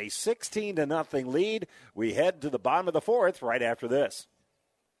 They have a 16-0 lead. We head to the bottom of the 4th right after this.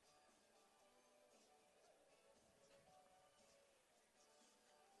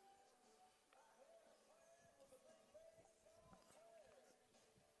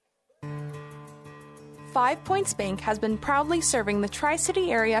 Five Points Bank has been proudly serving the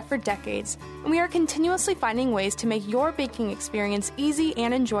Tri-City area for decades, and we are continuously finding ways to make your banking experience easy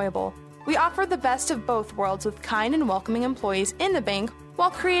and enjoyable. We offer the best of both worlds with kind and welcoming employees in the bank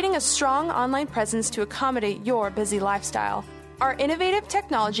while creating a strong online presence to accommodate your busy lifestyle. Our innovative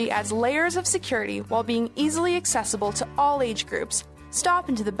technology adds layers of security while being easily accessible to all age groups. Stop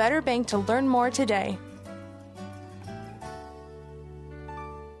into the Better Bank to learn more today.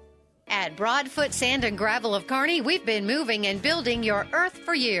 At Broadfoot Sand and Gravel of Kearney, we've been moving and building your earth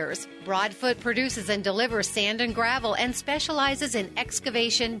for years. Broadfoot produces and delivers sand and gravel and specializes in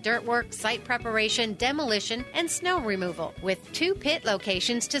excavation, dirt work, site preparation, demolition, and snow removal, with 2 pit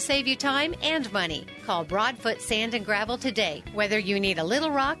locations to save you time and money. Call Broadfoot Sand and Gravel today, whether you need a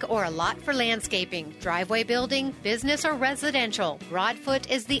little rock or a lot for landscaping, driveway building, business, or residential. Broadfoot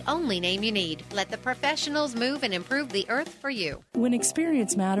is the only name you need. Let the professionals move and improve the earth for you. When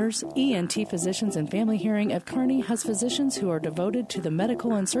experience matters, ENT Physicians and Family Hearing of Kearney has physicians who are devoted to the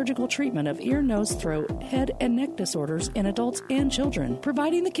medical and surgical treatment of ear, nose, throat, head, and neck disorders in adults and children,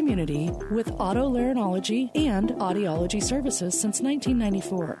 providing the community with otolaryngology and audiology services since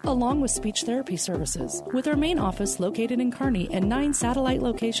 1994, along with speech therapy services. With our main office located in Kearney and 9 satellite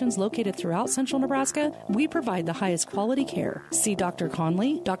locations located throughout central Nebraska, we provide the highest quality care. See Dr.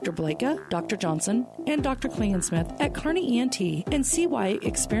 Conley, Dr. Blaka, Dr. Johnson, and Dr. Klingensmith at Kearney ENT and see why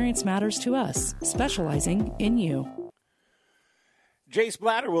experience matters to us, specializing in you. Jace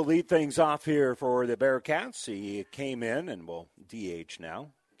Blatter will lead things off here for the Bearcats. He came in and will DH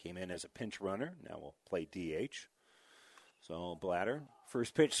now. Came in as a pinch runner. Now will play DH. So Blatter,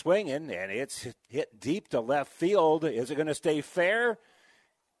 first pitch swinging, and it's hit deep to left field. Is it going to stay fair?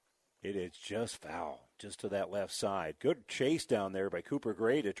 It is just foul. just to that left side. Good chase down there by Cooper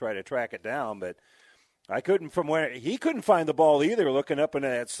Gray to try to track it down, but he couldn't find the ball either looking up into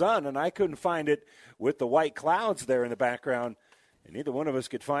that sun, and I couldn't find it with the white clouds there in the background. And neither one of us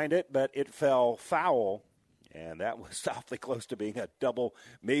could find it, but it fell foul, and that was awfully close to being a double,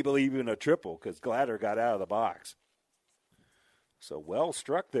 maybe even a triple, because Glatter got out of the box. So well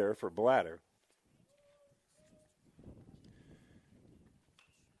struck there for Blatter.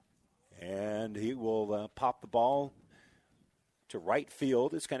 And he will pop the ball to right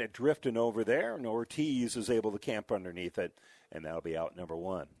field. It's kind of drifting over there, and Ortiz is able to camp underneath it, and that'll be out number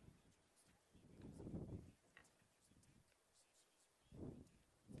 1.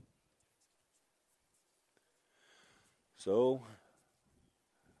 So,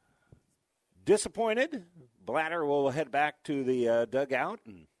 disappointed. Blatter will head back to the dugout,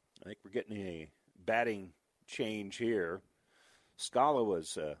 and I think we're getting a batting change here. Scala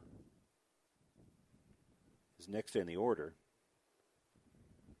is next in the order.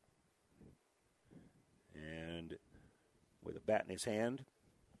 And with a bat in his hand,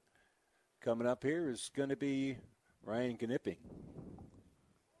 coming up here is going to be Ryan Knipping.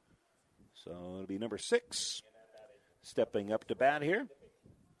 So it'll be number 6 stepping up to bat here.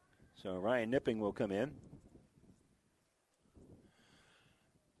 So Ryan Knipping will come in.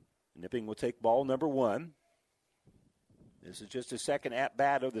 Knipping will take ball number 1. This is just his second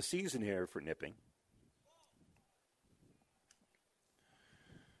at-bat of the season here for Knipping.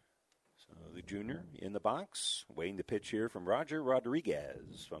 So the junior in the box, waiting the pitch here from Roger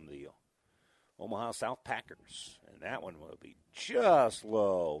Rodriguez from the Omaha South Packers. And that one will be just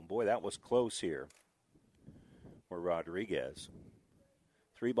low. Boy, that was close here for Rodriguez.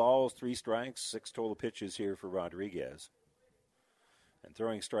 3 balls, 3 strikes, 6 total pitches here for Rodriguez. And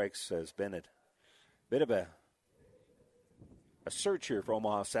throwing strikes has been a bit of a search here for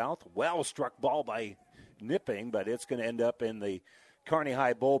Omaha South. Well struck ball by Knipping, but it's going to end up in the Kearney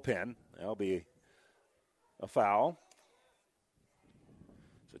High bullpen. That'll be a foul.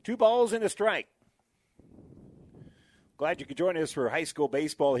 So 2 balls and a strike. Glad you could join us for high school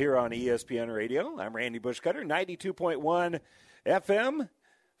baseball here on ESPN Radio. I'm Randy Bushcutter, 92.1 FM,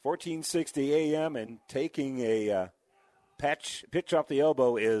 1460 AM, and taking a pitch off the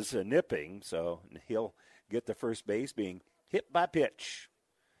elbow is Knipping, so he'll get the first base being hit by pitch.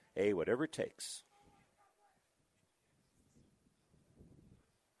 Hey, whatever it takes.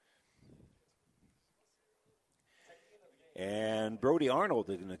 And Brody Arnold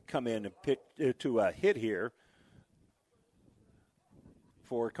is going to come in and pitch to a hit here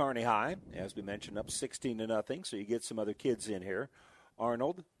for Kearney High. As we mentioned, up 16-0, so you get some other kids in here.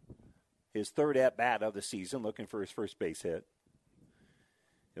 Arnold, his third at-bat of the season, looking for his first base hit.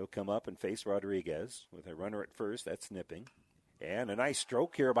 He'll come up and face Rodriguez with a runner at first. That's Knipping. And a nice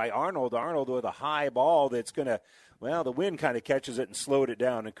stroke here by Arnold. Arnold with a high ball that's going to, well, the wind kind of catches it and slowed it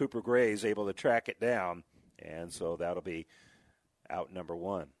down, and Cooper Gray is able to track it down. And so that'll be out number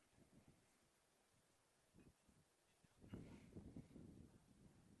 1.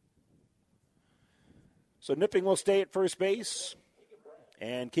 So Knipping will stay at first base,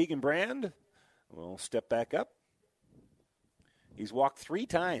 and Keegan Brand will step back up. He's walked 3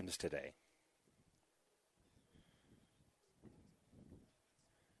 times today.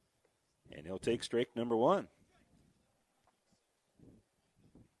 And he'll take strike number 1.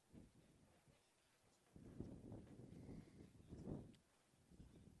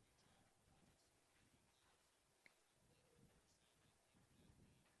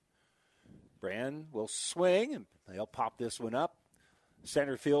 Brand will swing, and they'll pop this one up.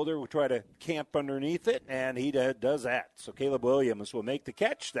 Center fielder will try to camp underneath it, and he does that. So Caleb Williams will make the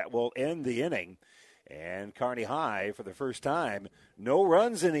catch. That will end the inning. And Kearney High, for the first time, no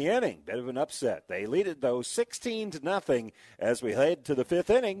runs in the inning. Bit of an upset. They lead it, though, 16-0 as we head to the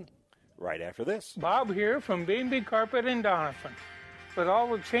 5th inning right after this. Bob here from B&B Carpet in Doniphan. With all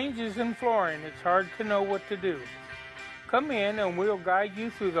the changes in flooring, it's hard to know what to do. Come in and we'll guide you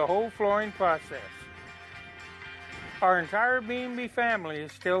through the whole flooring process. Our entire B&B family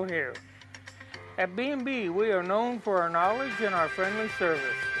is still here. At B&B, we are known for our knowledge and our friendly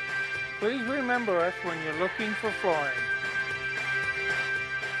service. Please remember us when you're looking for flooring.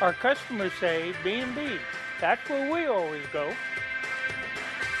 Our customers say B&B. That's where we always go.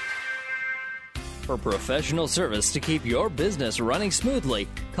 For professional service to keep your business running smoothly,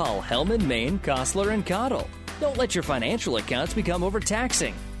 call Hellman, Maine, Kostler & Cottle. Don't let your financial accounts become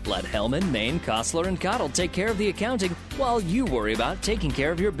overtaxing. Let Hellman, Maine, Kostler & Cottle take care of the accounting while you worry about taking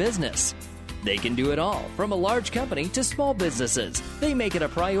care of your business. They can do it all, from a large company to small businesses. They make it a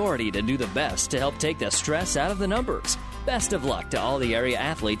priority to do the best to help take the stress out of the numbers. Best of luck to all the area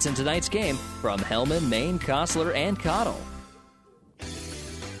athletes in tonight's game from Hellman, Maine, Kostler, and Cottle.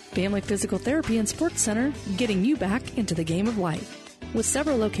 Family Physical Therapy and Sports Center, getting you back into the game of life. With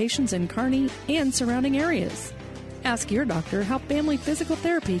several locations in Kearney and surrounding areas. Ask your doctor how Family Physical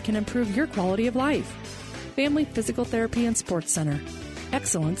Therapy can improve your quality of life. Family Physical Therapy and Sports Center.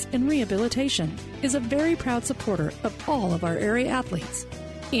 Excellence in Rehabilitation is a very proud supporter of all of our area athletes,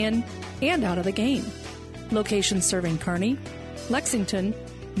 in and out of the game. Locations serving Kearney, Lexington,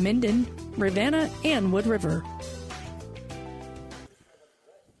 Minden, Ravenna, and Wood River.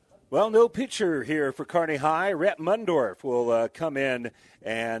 Well, no pitcher here for Kearney High. Rhett Mundorf will come in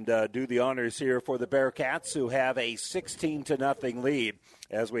and do the honors here for the Bearcats, who have a 16-0 lead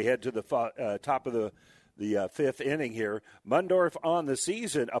as we head to the top of the fifth inning here. Mundorf on the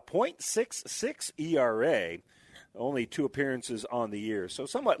season, a .66 ERA, only 2 appearances on the year, so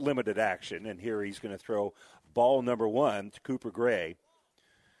somewhat limited action. And here he's going to throw ball number 1 to Cooper Gray,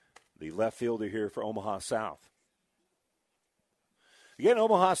 the left fielder here for Omaha South. Again,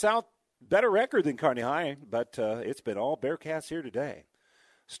 Omaha South, better record than Kearney High, but it's been all Bearcats here today.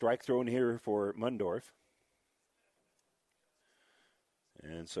 Strike thrown here for Mundorf.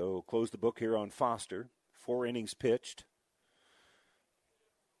 And so close the book here on Foster. 4 innings pitched.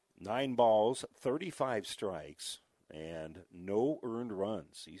 9 balls, 35 strikes, and no earned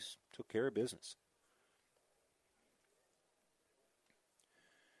runs. He's took care of business.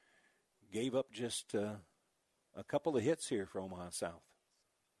 Gave up just a couple of hits here for Omaha South.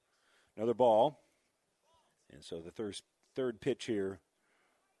 Another ball. And so the third pitch here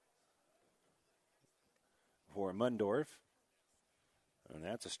for Mundorf. And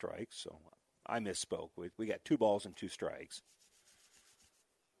that's a strike, so I misspoke. We got 2 balls and 2 strikes.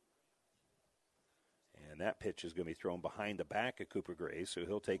 And that pitch is going to be thrown behind the back of Cooper Gray, so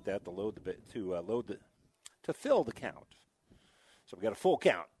he'll take that to fill the count. So we got a full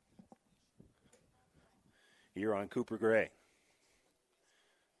count here on Cooper Gray.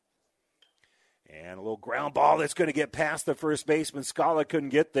 And a little ground ball that's going to get past the first baseman. Scala couldn't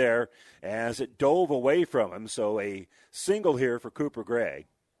get there as it dove away from him. So a single here for Cooper Gray.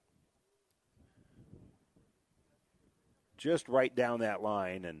 Just right down that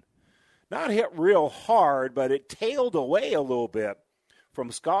line. And not hit real hard, but it tailed away a little bit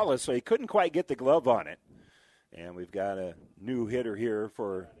from Scala, so he couldn't quite get the glove on it. And we've got a new hitter here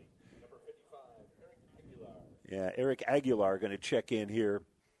for Eric Aguilar going to check in here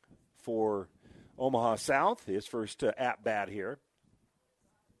for Omaha South, his first at-bat here.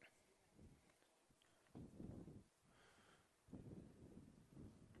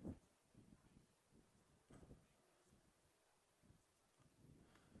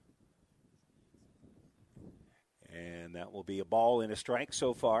 And that will be a ball and a strike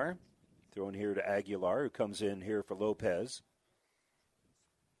so far. Thrown here to Aguilar, who comes in here for Lopez.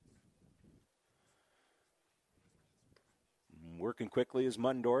 Working quickly is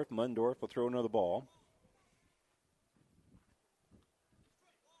Mundorf. Mundorf will throw another ball.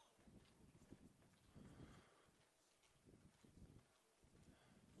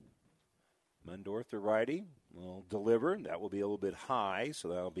 Mundorf, the righty, will deliver. That will be a little bit high, so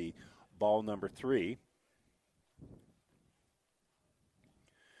that will be ball number 3.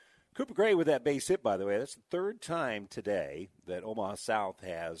 Cooper Gray with that base hit, by the way. That's the 3rd time today that Omaha South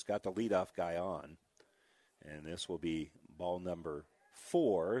has got the leadoff guy on. And this will be ball number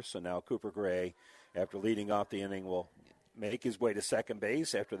 4. So now Cooper Gray, after leading off the inning, will make his way to second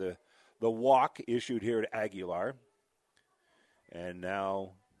base after the walk issued here to Aguilar. And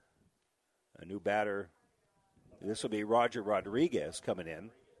now a new batter. This will be Roger Rodriguez coming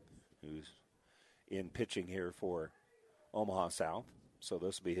in, who's in pitching here for Omaha South. So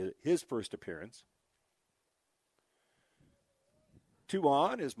this will be his first appearance. 2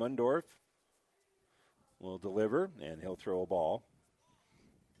 on is Mundorf. Will deliver, and he'll throw a ball.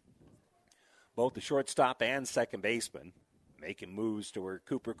 Both the shortstop and second baseman making moves to where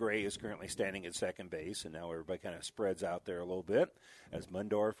Cooper Gray is currently standing at second base, and now everybody kind of spreads out there a little bit as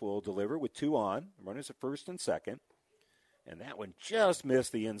Mundorf will deliver with 2 on. Runners at first and second, and that one just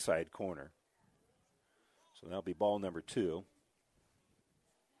missed the inside corner. So that'll be ball number 2.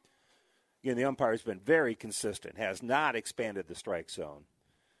 Again, the umpire has been very consistent, has not expanded the strike zone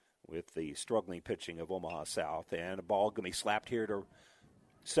with the struggling pitching of Omaha South. And a ball going to be slapped here to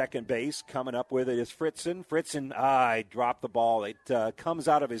second base. Coming up with it is Fritzen. Fritzen, dropped the ball. It comes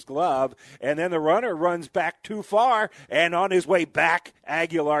out of his glove, and then the runner runs back too far, and on his way back,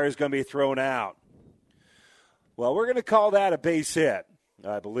 Aguilar is going to be thrown out. Well, we're going to call that a base hit,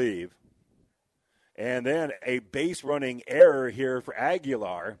 I believe. And then a base running error here for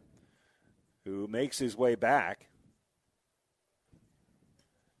Aguilar, who makes his way back.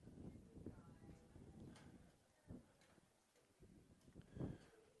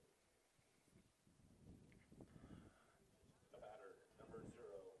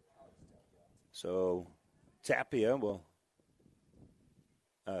 So Tapia will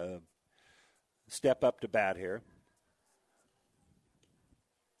step up to bat here.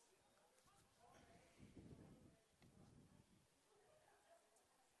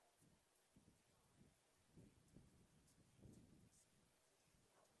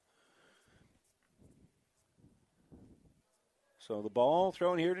 So the ball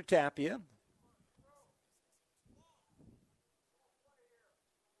thrown here to Tapia.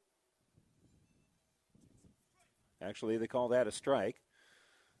 Actually, they call that a strike.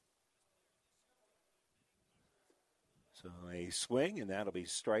 So a swing, and that'll be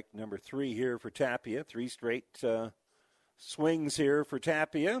strike number 3 here for Tapia. 3 straight swings here for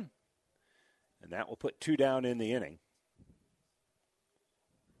Tapia. And that will put 2 down in the inning.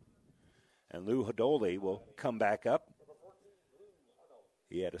 And Lou Hodoli will come back up.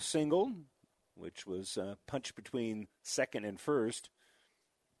 He had a single, which was punched between second and first.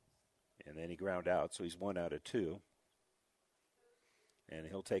 And then he ground out, so he's 1 out of 2. And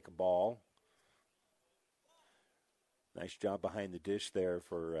he'll take a ball. Nice job behind the dish there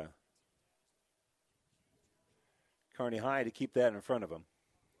for Kearney High to keep that in front of him.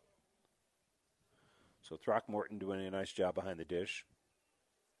 So Throckmorton doing a nice job behind the dish.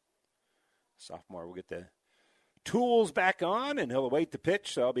 Sophomore will get the tools back on, and he'll await the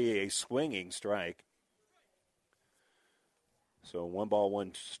pitch. So that'll be a swinging strike. So 1 ball,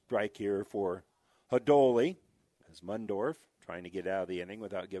 1 strike here for Hodoli as Mundorf trying to get out of the inning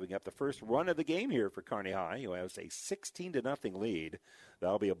without giving up the first run of the game here for Kearney High, who has a 16-0 lead.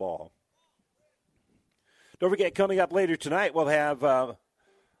 That'll be a ball. Don't forget, coming up later tonight, we'll have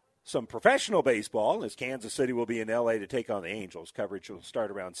some professional baseball as Kansas City will be in L.A. to take on the Angels. Coverage will start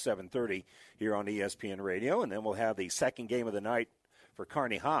around 7:30 here on ESPN Radio, and then we'll have the second game of the night for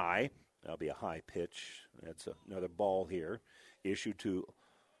Kearney High. That'll be a high pitch. That's another ball here issued to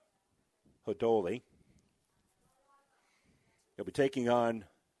Hodoli. He'll be taking on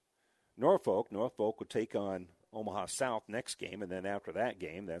Norfolk. Norfolk will take on Omaha South next game, and then after that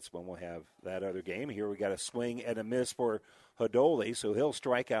game, that's when we'll have that other game. Here we got a swing and a miss for Hodoli, so he'll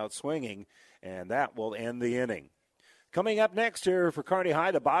strike out swinging, and that will end the inning. Coming up next here for Kearney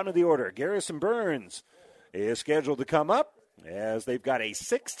High, the bottom of the order, Garrison Burns is scheduled to come up as they've got a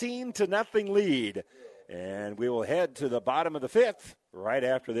 16-0 lead, and we will head to the bottom of the 5th right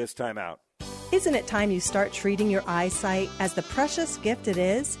after this timeout. Isn't it time you start treating your eyesight as the precious gift it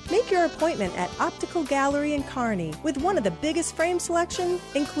is? Make your appointment at Optical Gallery in Kearney with one of the biggest frame selection,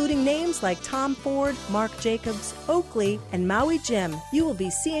 including names like Tom Ford, Marc Jacobs, Oakley, and Maui Jim. You will be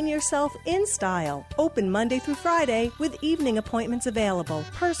seeing yourself in style. Open Monday through Friday with evening appointments available.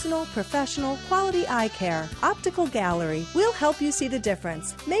 Personal, professional, quality eye care. Optical Gallery. We'll help you see the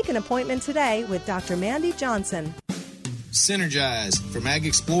difference. Make an appointment today with Dr. Mandy Johnson. Synergize from Ag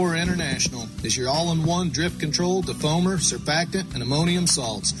Explorer International is your all-in-one drift control, defoamer, surfactant, and ammonium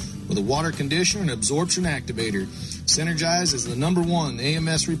salts with a water conditioner and absorption activator. Synergize is the #1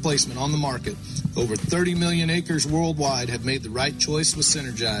 AMS replacement on the market. Over 30 million acres worldwide have made the right choice with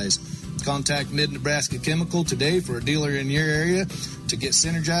Synergize. Contact Mid-Nebraska Chemical today for a dealer in your area to get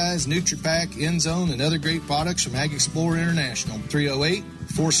Synergize, NutriPack, Endzone, and other great products from Ag Explorer International.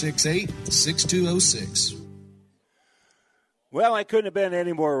 308-468-6206. Well, I couldn't have been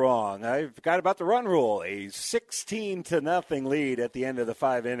any more wrong. I forgot about the run rule. A 16-0 lead at the end of the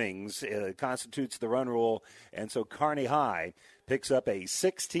 5 innings constitutes the run rule, and so Kearney High picks up a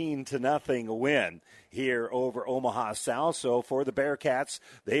 16-0 win here over Omaha South. So for the Bearcats,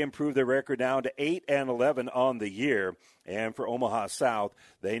 they improve their record down to 8-11 on the year, and for Omaha South,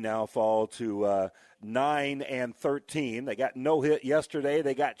 they now fall to 9-13. They got no hit yesterday.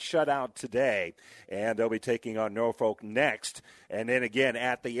 They got shut out today, and they'll be taking on Norfolk next. And then again,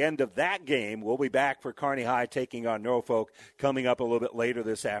 at the end of that game, we'll be back for Kearney High taking on Norfolk coming up a little bit later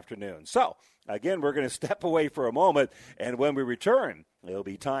this afternoon. So, again, we're going to step away for a moment, and when we return, it'll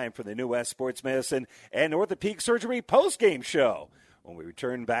be time for the New West Sports Medicine and Orthopedic Surgery postgame show. When we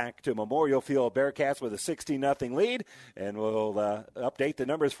return back to Memorial Field, Bearcats with a 16-0 lead, and we'll update the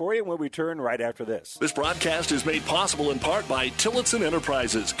numbers for you when we return right after this. This broadcast is made possible in part by Tillotson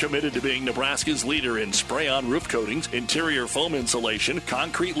Enterprises, committed to being Nebraska's leader in spray-on roof coatings, interior foam insulation,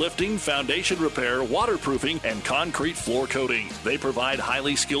 concrete lifting, foundation repair, waterproofing, and concrete floor coating. They provide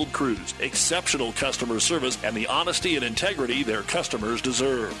highly skilled crews, exceptional customer service, and the honesty and integrity their customers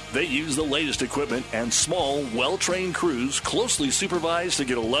deserve. They use the latest equipment and small, well-trained crews closely supervised to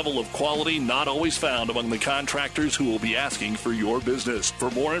get a level of quality not always found among the contractors who will be asking for your business.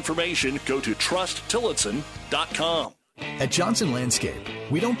 For more information, go to trusttillotson.com. At Johnson Landscape,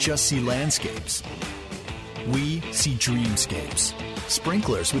 we don't just see landscapes. We see dreamscapes.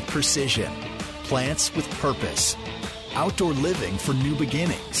 Sprinklers with precision. plants with purpose, outdoor living for new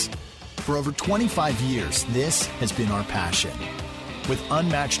beginnings. For over 25 years, this has been our passion. With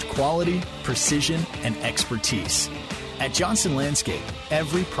unmatched quality, precision, and expertise. At Johnson Landscape,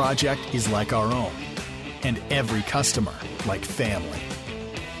 every project is like our own, and every customer like family.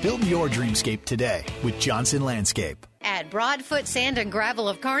 Build your dreamscape today with Johnson Landscape. At Broadfoot Sand and Gravel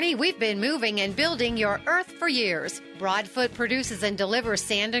of Kearney, we've been moving and building your earth for years. Broadfoot produces and delivers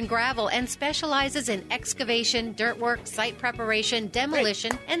sand and gravel and specializes in excavation, dirt work, site preparation,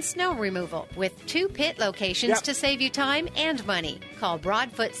 demolition, and snow removal. With 2 pit locations to save you time and money. Call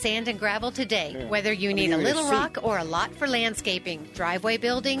Broadfoot Sand and Gravel today. Whether you need a little rock or a lot for landscaping, driveway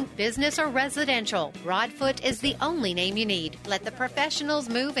building, business, or residential, Broadfoot is the only name you need. Let the professionals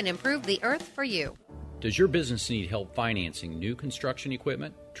move and improve the earth for you. Does your business need help financing new construction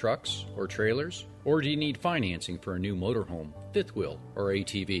equipment, trucks, or trailers? Or do you need financing for a new motorhome, fifth wheel, or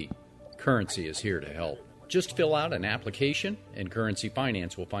ATV? Currency is here to help. Just fill out an application, and Currency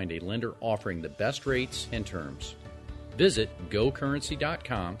Finance will find a lender offering the best rates and terms. Visit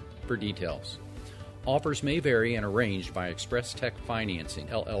gocurrency.com for details. Offers may vary and arranged by Express Tech Financing,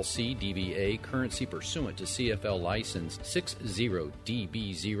 LLC, DBA, Currency pursuant to CFL License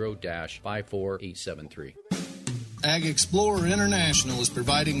 60DB0-54873. Ag Explorer International is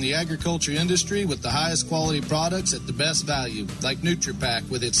providing the agriculture industry with the highest quality products at the best value, like NutriPack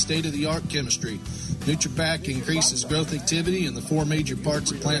with its state-of-the-art chemistry. NutriPack increases growth activity in the 4 major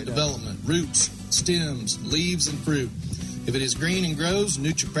parts of plant development: roots, stems, leaves, and fruit. If it is green and grows,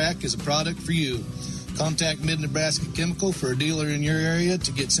 NutriPack is a product for you. Contact Mid-Nebraska Chemical for a dealer in your area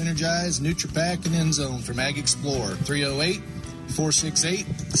to get Synergized, NutriPack, and Endzone from Ag Explorer.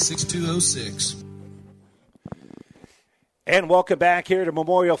 308-468-6206. And welcome back here to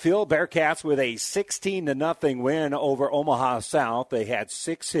Memorial Field. Bearcats with a 16-0 win over Omaha South. They had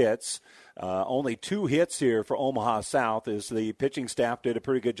 6 hits. Only 2 hits here for Omaha South, as the pitching staff did a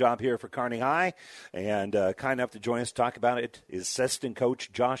pretty good job here for Kearney High. And kind enough to join us to talk about it is assistant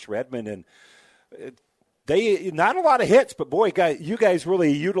coach Josh Redmond. And they not a lot of hits, but boy, you guys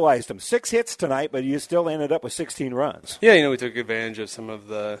really utilized them. 6 hits tonight, but you still ended up with 16 runs. Yeah, we took advantage of some of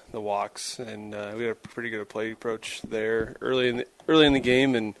the walks, and we had a pretty good play approach there early in the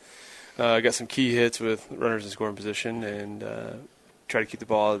game, and got some key hits with runners in scoring position, and try to keep the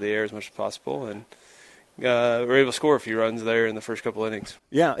ball out of the air as much as possible, and were able to score a few runs there in the first couple innings.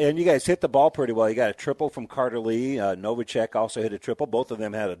 Yeah, and you guys hit the ball pretty well. You got a triple from Carter Lee. Novacek also hit a triple. Both of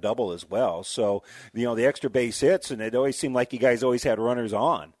them had a double as well. So, the extra base hits, and it always seemed like you guys always had runners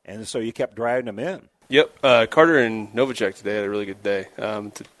on, and so you kept driving them in. Yep, Carter and Novacek today had a really good day.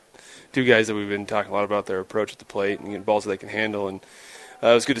 2 guys that we've been talking a lot about their approach at the plate and getting balls that they can handle, and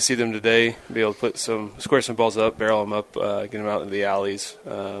it was good to see them today be able to square some balls up, barrel them up, get them out into the alleys.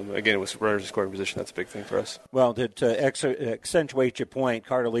 Again, it was runners in scoring position. That's a big thing for us. Well, to accentuate your point,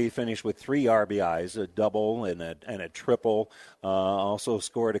 Carter Lee finished with 3 RBIs, a double and a triple. Also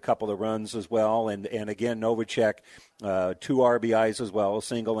scored a couple of runs as well. And again, Novacek, 2 RBIs as well, a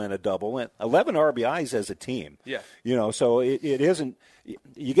single and a double, and 11 RBIs as a team. Yeah. So it isn't.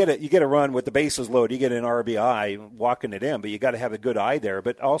 You get a run with the bases loaded. You get an RBI walking it in, but you got to have a good eye there.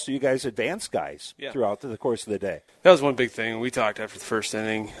 But also, you guys advance guys throughout the course of the day. That was one big thing. We talked after the first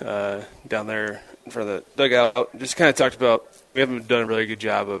inning down there in front of the dugout. Just kind of talked about we haven't done a really good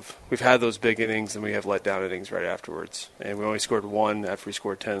job of. We've had those big innings and we have let down innings right afterwards, and we only scored 1 after we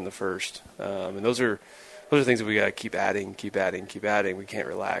scored 10 in the first. And those are things that we got to keep adding. We can't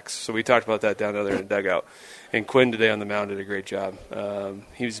relax. So we talked about that down there in the dugout. And Quinn today on the mound did a great job.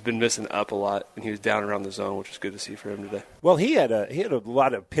 He's been missing up a lot, and he was down around the zone, which was good to see for him today. Well, he had a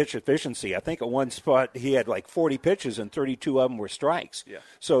lot of pitch efficiency. I think at one spot he had like 40 pitches, and 32 of them were strikes. Yeah.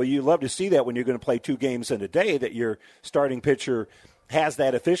 So you love to see that when you're going to play 2 games in a day, that your starting pitcher has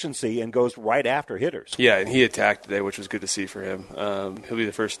that efficiency and goes right after hitters. Yeah, and he attacked today, which was good to see for him. He'll be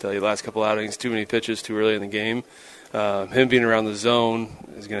the first to tell you, last couple outings, too many pitches too early in the game. Him being around the zone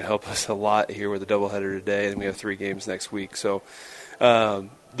is going to help us a lot here with a doubleheader today, and we have 3 games next week. So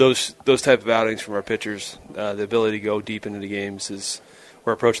those type of outings from our pitchers, the ability to go deep into the games is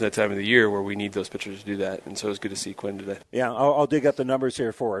we're approaching that time of the year where we need those pitchers to do that, and so it's good to see Quinn today. Yeah, I'll dig up the numbers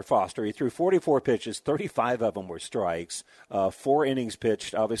here for Foster. He threw 44 pitches, 35 of them were strikes, 4 innings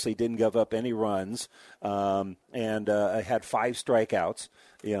pitched, obviously didn't give up any runs, and had 5 strikeouts.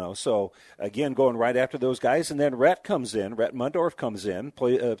 So again, going right after those guys, and then Rhett Mundorf comes in,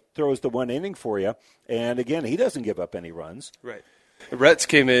 throws the 1 inning for you, and again, he doesn't give up any runs. Right. Rhett's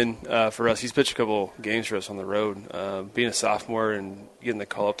came in for us. He's pitched a couple games for us on the road. Being a sophomore and getting the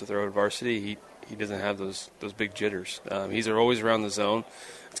call up to throw at varsity, he doesn't have those big jitters. He's always around the zone.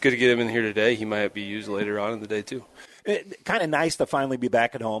 It's good to get him in here today. He might be used later on in the day too. Kind of nice to finally be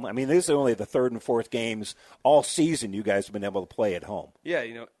back at home. I mean, this is only the third and fourth games all season you guys have been able to play at home. Yeah,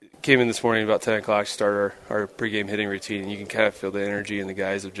 came in this morning about 10 o'clock to start our pregame hitting routine, and you can kind of feel the energy in the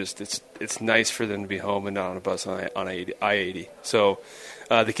guys of just it's nice for them to be home and not on a bus on I-80. So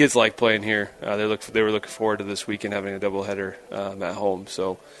the kids like playing here. They were looking forward to this weekend having a doubleheader at home.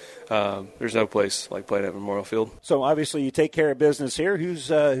 So there's no place like playing at Memorial Field. So obviously you take care of business here. Who's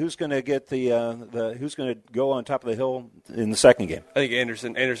going to get who's going to go on top of the hill in the second game? I think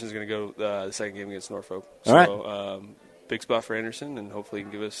Anderson's going to go the second game against Norfolk. All right. Big spot for Anderson, and hopefully he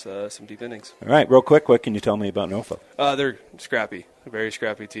can give us some deep innings. All right, real quick, what can you tell me about Norfolk? They're scrappy, a very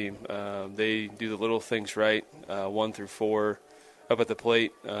scrappy team. They do the little things right, 1 through 4. Up at the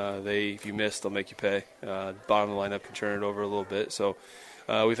plate, if you miss, they'll make you pay. Bottom of the lineup can turn it over a little bit. So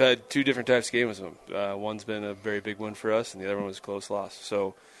we've had 2 different types of games with them. One's been a very big win for us, and the other one was a close loss.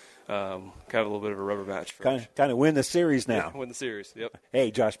 So kind of a little bit of a rubber match. Kind of win the series now. Yeah, win the series, yep.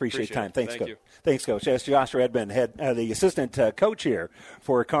 Hey, Josh, appreciate your time. Thanks, Thank Coach. you. Thanks, Coach. That's Josh Redmond, the assistant coach here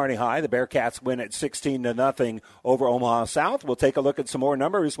for Kearney High. The Bearcats win at 16-0 over Omaha South. We'll take a look at some more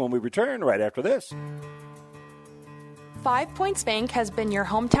numbers when we return right after this. 5 Points Bank has been your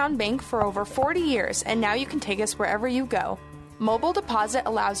hometown bank for over 40 years, and now you can take us wherever you go. Mobile Deposit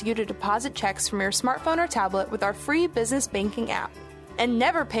allows you to deposit checks from your smartphone or tablet with our free business banking app. And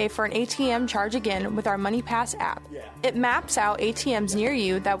never pay for an ATM charge again with our MoneyPass app. It maps out ATMs near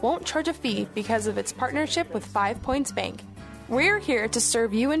you that won't charge a fee because of its partnership with 5 Points Bank. We're here to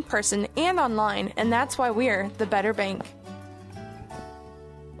serve you in person and online, and that's why we're the better bank.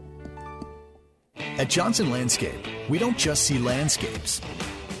 At Johnson Landscape, we don't just see landscapes.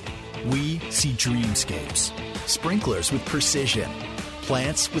 We see dreamscapes. Sprinklers with precision.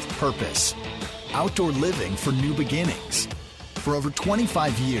 Plants with purpose. Outdoor living for new beginnings. For over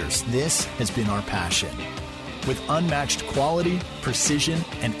 25 years, this has been our passion. With unmatched quality, precision,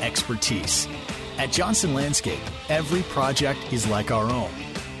 and expertise. At Johnson Landscape, every project is like our own.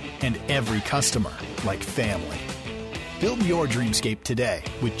 And every customer like family. Build your dreamscape today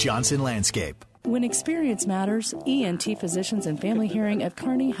with Johnson Landscape. When experience matters, ENT Physicians and Family Hearing of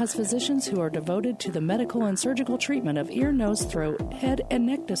Kearney has physicians who are devoted to the medical and surgical treatment of ear, nose, throat, head, and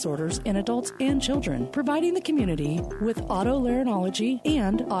neck disorders in adults and children, providing the community with otolaryngology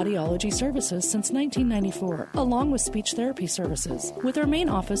and audiology services since 1994, along with speech therapy services. With our main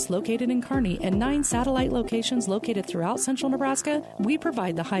office located in Kearney and 9 satellite locations located throughout central Nebraska, we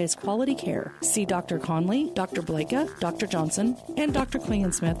provide the highest quality care. See Dr. Conley, Dr. Blakea, Dr. Johnson, and Dr.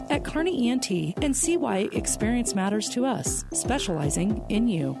 Klingensmith at Kearney ENT and see why experience matters to us, specializing in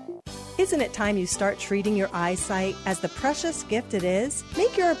you. Isn't it time you start treating your eyesight as the precious gift it is?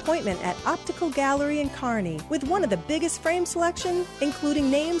 Make your appointment at Optical Gallery in Kearney with one of the biggest frame selection,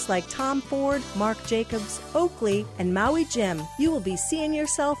 including names like Tom Ford, Marc Jacobs, Oakley, and Maui Jim. You will be seeing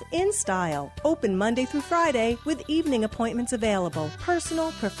yourself in style. Open Monday through Friday with evening appointments available.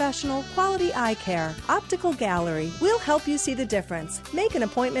 Personal, professional, quality eye care. Optical Gallery. We'll help you see the difference. Make an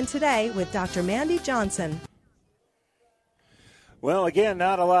appointment today with Dr. Mandy Johnson. Well, again,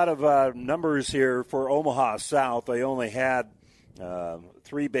 not a lot of numbers here for Omaha South. They only had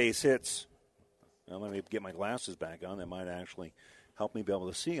 3 base hits. Now, let me get my glasses back on. That might actually help me be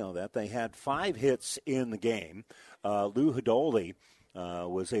able to see all that. They had 5 hits in the game. Lou Hidoli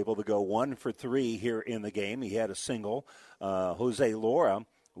was able to go 1 for 3 here in the game. He had a single. Jose Laura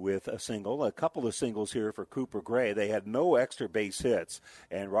with a single, a couple of singles here for Cooper Gray. They had no extra base hits,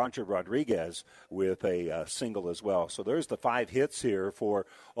 and Roger Rodriguez with a single as well. So there's the 5 hits here for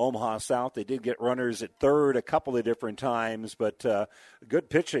Omaha South. They did get runners at third a couple of different times, but good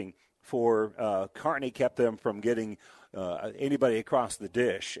pitching for Kearney kept them from getting anybody across the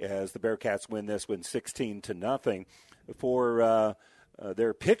dish as the Bearcats win 16-0. For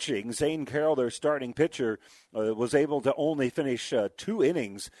their pitching, Zane Carroll, their starting pitcher, was able to only finish 2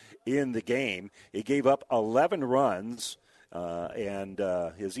 innings in the game. He gave up 11 runs, and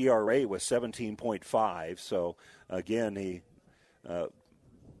his ERA was 17.5. So, again, he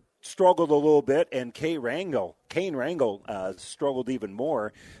struggled a little bit, and Kane Rangel struggled even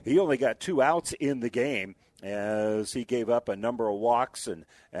more. He only got 2 outs in the game as he gave up a number of walks, and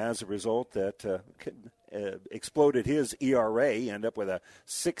as a result that exploded his ERA. He ended up with a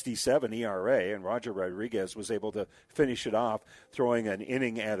 67 ERA, and Roger Rodriguez was able to finish it off, throwing an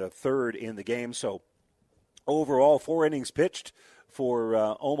inning at a third in the game. So overall, 4 innings pitched for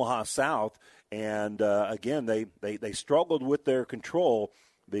Omaha South, and again, they struggled with their control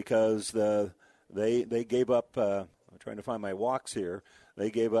because they gave up. I'm trying to find my walks here. They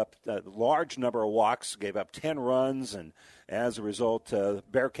gave up a large number of walks, gave up 10 runs, and as a result,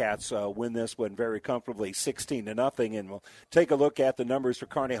 Bearcats win this one very comfortably, 16-0. And we'll take a look at the numbers for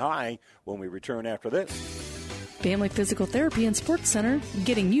Kearney High when we return after this. Family Physical Therapy and Sports Center,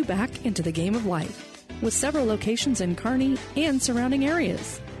 getting you back into the game of life. With several locations in Kearney and surrounding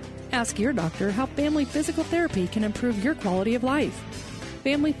areas. Ask your doctor how Family Physical Therapy can improve your quality of life.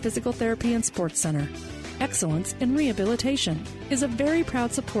 Family Physical Therapy and Sports Center. Excellence in Rehabilitation is a very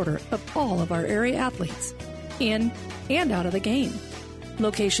proud supporter of all of our area athletes, in and out of the game.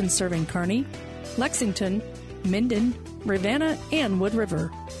 Locations serving Kearney, Lexington, Minden, Ravenna, and Wood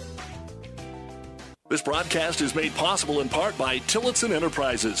River. This broadcast is made possible in part by Tillotson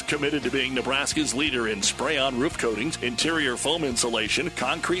Enterprises, committed to being Nebraska's leader in spray-on roof coatings, interior foam insulation,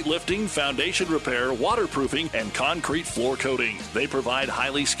 concrete lifting, foundation repair, waterproofing, and concrete floor coating. They provide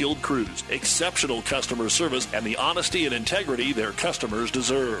highly skilled crews, exceptional customer service, and the honesty and integrity their customers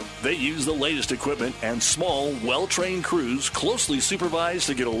deserve. They use the latest equipment and small, well-trained crews closely supervised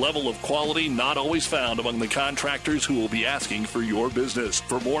to get a level of quality not always found among the contractors who will be asking for your business.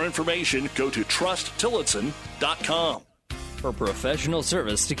 For more information, go to TrustTillotson.com. For professional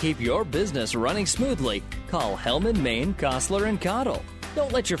service to keep your business running smoothly, call Hellman, Maine, Kostler, and Cottle.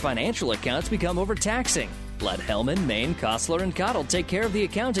 Don't let your financial accounts become overtaxing. Let Hellman, Maine, Kostler, and Cottle take care of the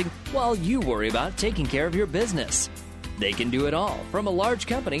accounting while you worry about taking care of your business. They can do it all, from a large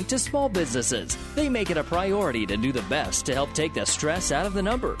company to small businesses. They make it a priority to do the best to help take the stress out of the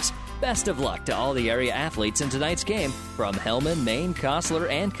numbers. Best of luck to all the area athletes in tonight's game from Hellman, Maine, Kostler,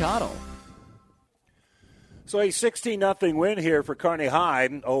 and Cottle. So a 16-0 win here for Kearney High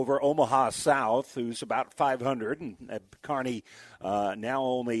over Omaha South, who's about 500. And Kearney now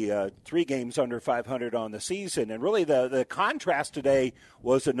only 3 games under 500 on the season. And really the contrast today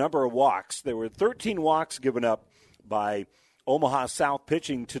was the number of walks. There were 13 walks given up by Omaha South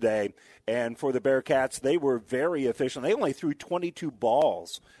pitching today. And for the Bearcats, they were very efficient. They only threw 22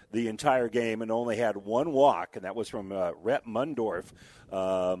 balls the entire game and only had 1 walk, and that was from Rhett Mundorf.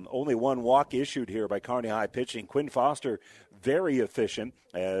 Only 1 walk issued here by Kearney High pitching. Quinn Foster, very efficient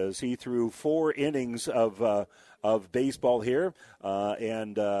as he threw 4 innings of baseball here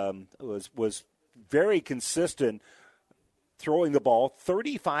and was very consistent throwing the ball,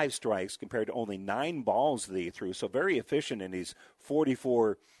 35 strikes compared to only 9 balls that he threw. So very efficient in these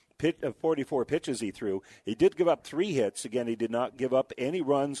 44 pitches he threw. He did give up 3 hits. Again, he did not give up any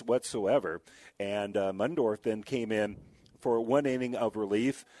runs whatsoever. And Mundorf then came in for 1 inning of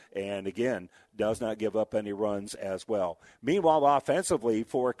relief, and again, does not give up any runs as well. Meanwhile, offensively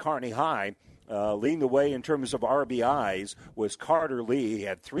for Kearney High, leading the way in terms of RBIs was Carter Lee. He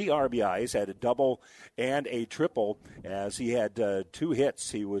had 3 RBIs, had a double and a triple as he had 2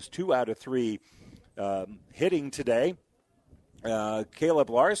 hits. He was 2 out of 3 hitting today. Caleb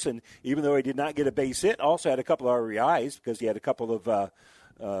Larson, even though he did not get a base hit, also had a couple of RBIs because he had a couple of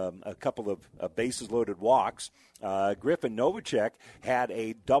bases loaded walks. Griffin Novacek had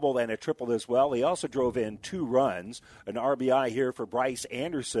a double and a triple as well. He also drove in 2 runs, an RBI here for Bryce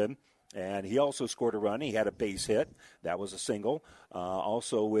Anderson, and he also scored a run. He had a base hit. That was a single.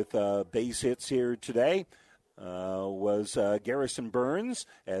 Also with base hits here today was Garrison Burns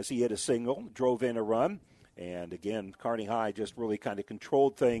as he hit a single, drove in a run. And again, Kearney High just really kind of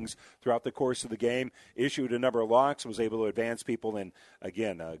controlled things throughout the course of the game, issued a number of walks, was able to advance people, and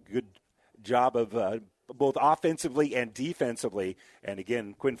again, a good job of both offensively and defensively. And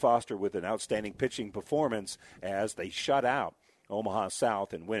again, Quinn Foster with an outstanding pitching performance as they shut out Omaha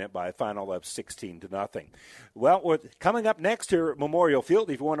South and win it by a final of 16-0. Well, coming up next here at Memorial Field,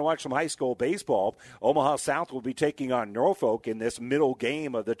 if you want to watch some high school baseball, Omaha South will be taking on Norfolk in this middle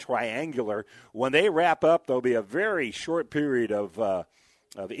game of the triangular. When they wrap up, there'll be a very short period of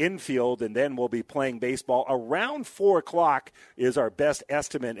infield, and then we'll be playing baseball around 4 o'clock is our best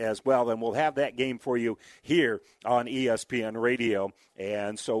estimate as well, and we'll have that game for you here on ESPN Radio.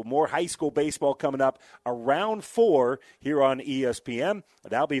 And so more high school baseball coming up around 4 here on ESPN.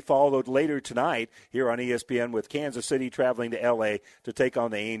 That'll be followed later tonight here on ESPN with Kansas City traveling to L.A. to take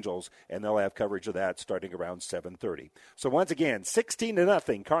on the Angels, and they'll have coverage of that starting around 7:30. So once again,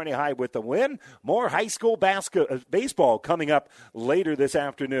 16-0, Kearney High with the win. More high school baseball coming up later this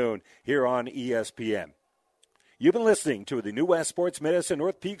afternoon here on ESPN. You've been listening to the New West Sports Medicine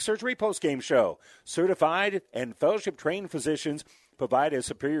North Peak Surgery postgame show. Certified and fellowship-trained physicians provide a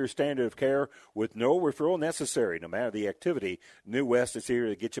superior standard of care with no referral necessary, no matter the activity. New West is here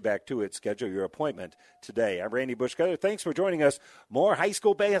to get you back to it. Schedule your appointment today. I'm Randy Bushcutter. Thanks for joining us. More high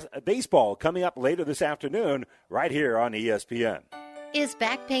school baseball coming up later this afternoon right here on ESPN. Is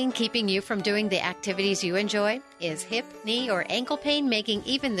back pain keeping you from doing the activities you enjoy? Is hip, knee, or ankle pain making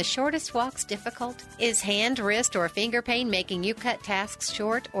even the shortest walks difficult? Is hand, wrist, or finger pain making you cut tasks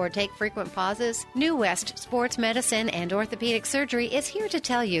short or take frequent pauses? New West Sports Medicine and Orthopedic Surgery is here to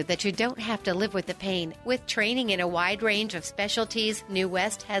tell you that you don't have to live with the pain. With training in a wide range of specialties, New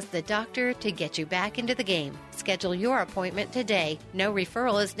West has the doctor to get you back into the game. Schedule your appointment today. No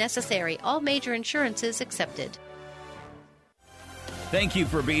referral is necessary. All major insurances accepted. Thank you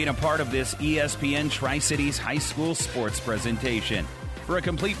for being a part of this ESPN Tri-Cities High School sports presentation. For a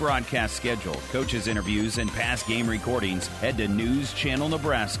complete broadcast schedule, coaches' interviews, and past game recordings, head to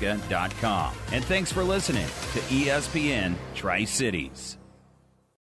newschannelnebraska.com. And thanks for listening to ESPN Tri-Cities.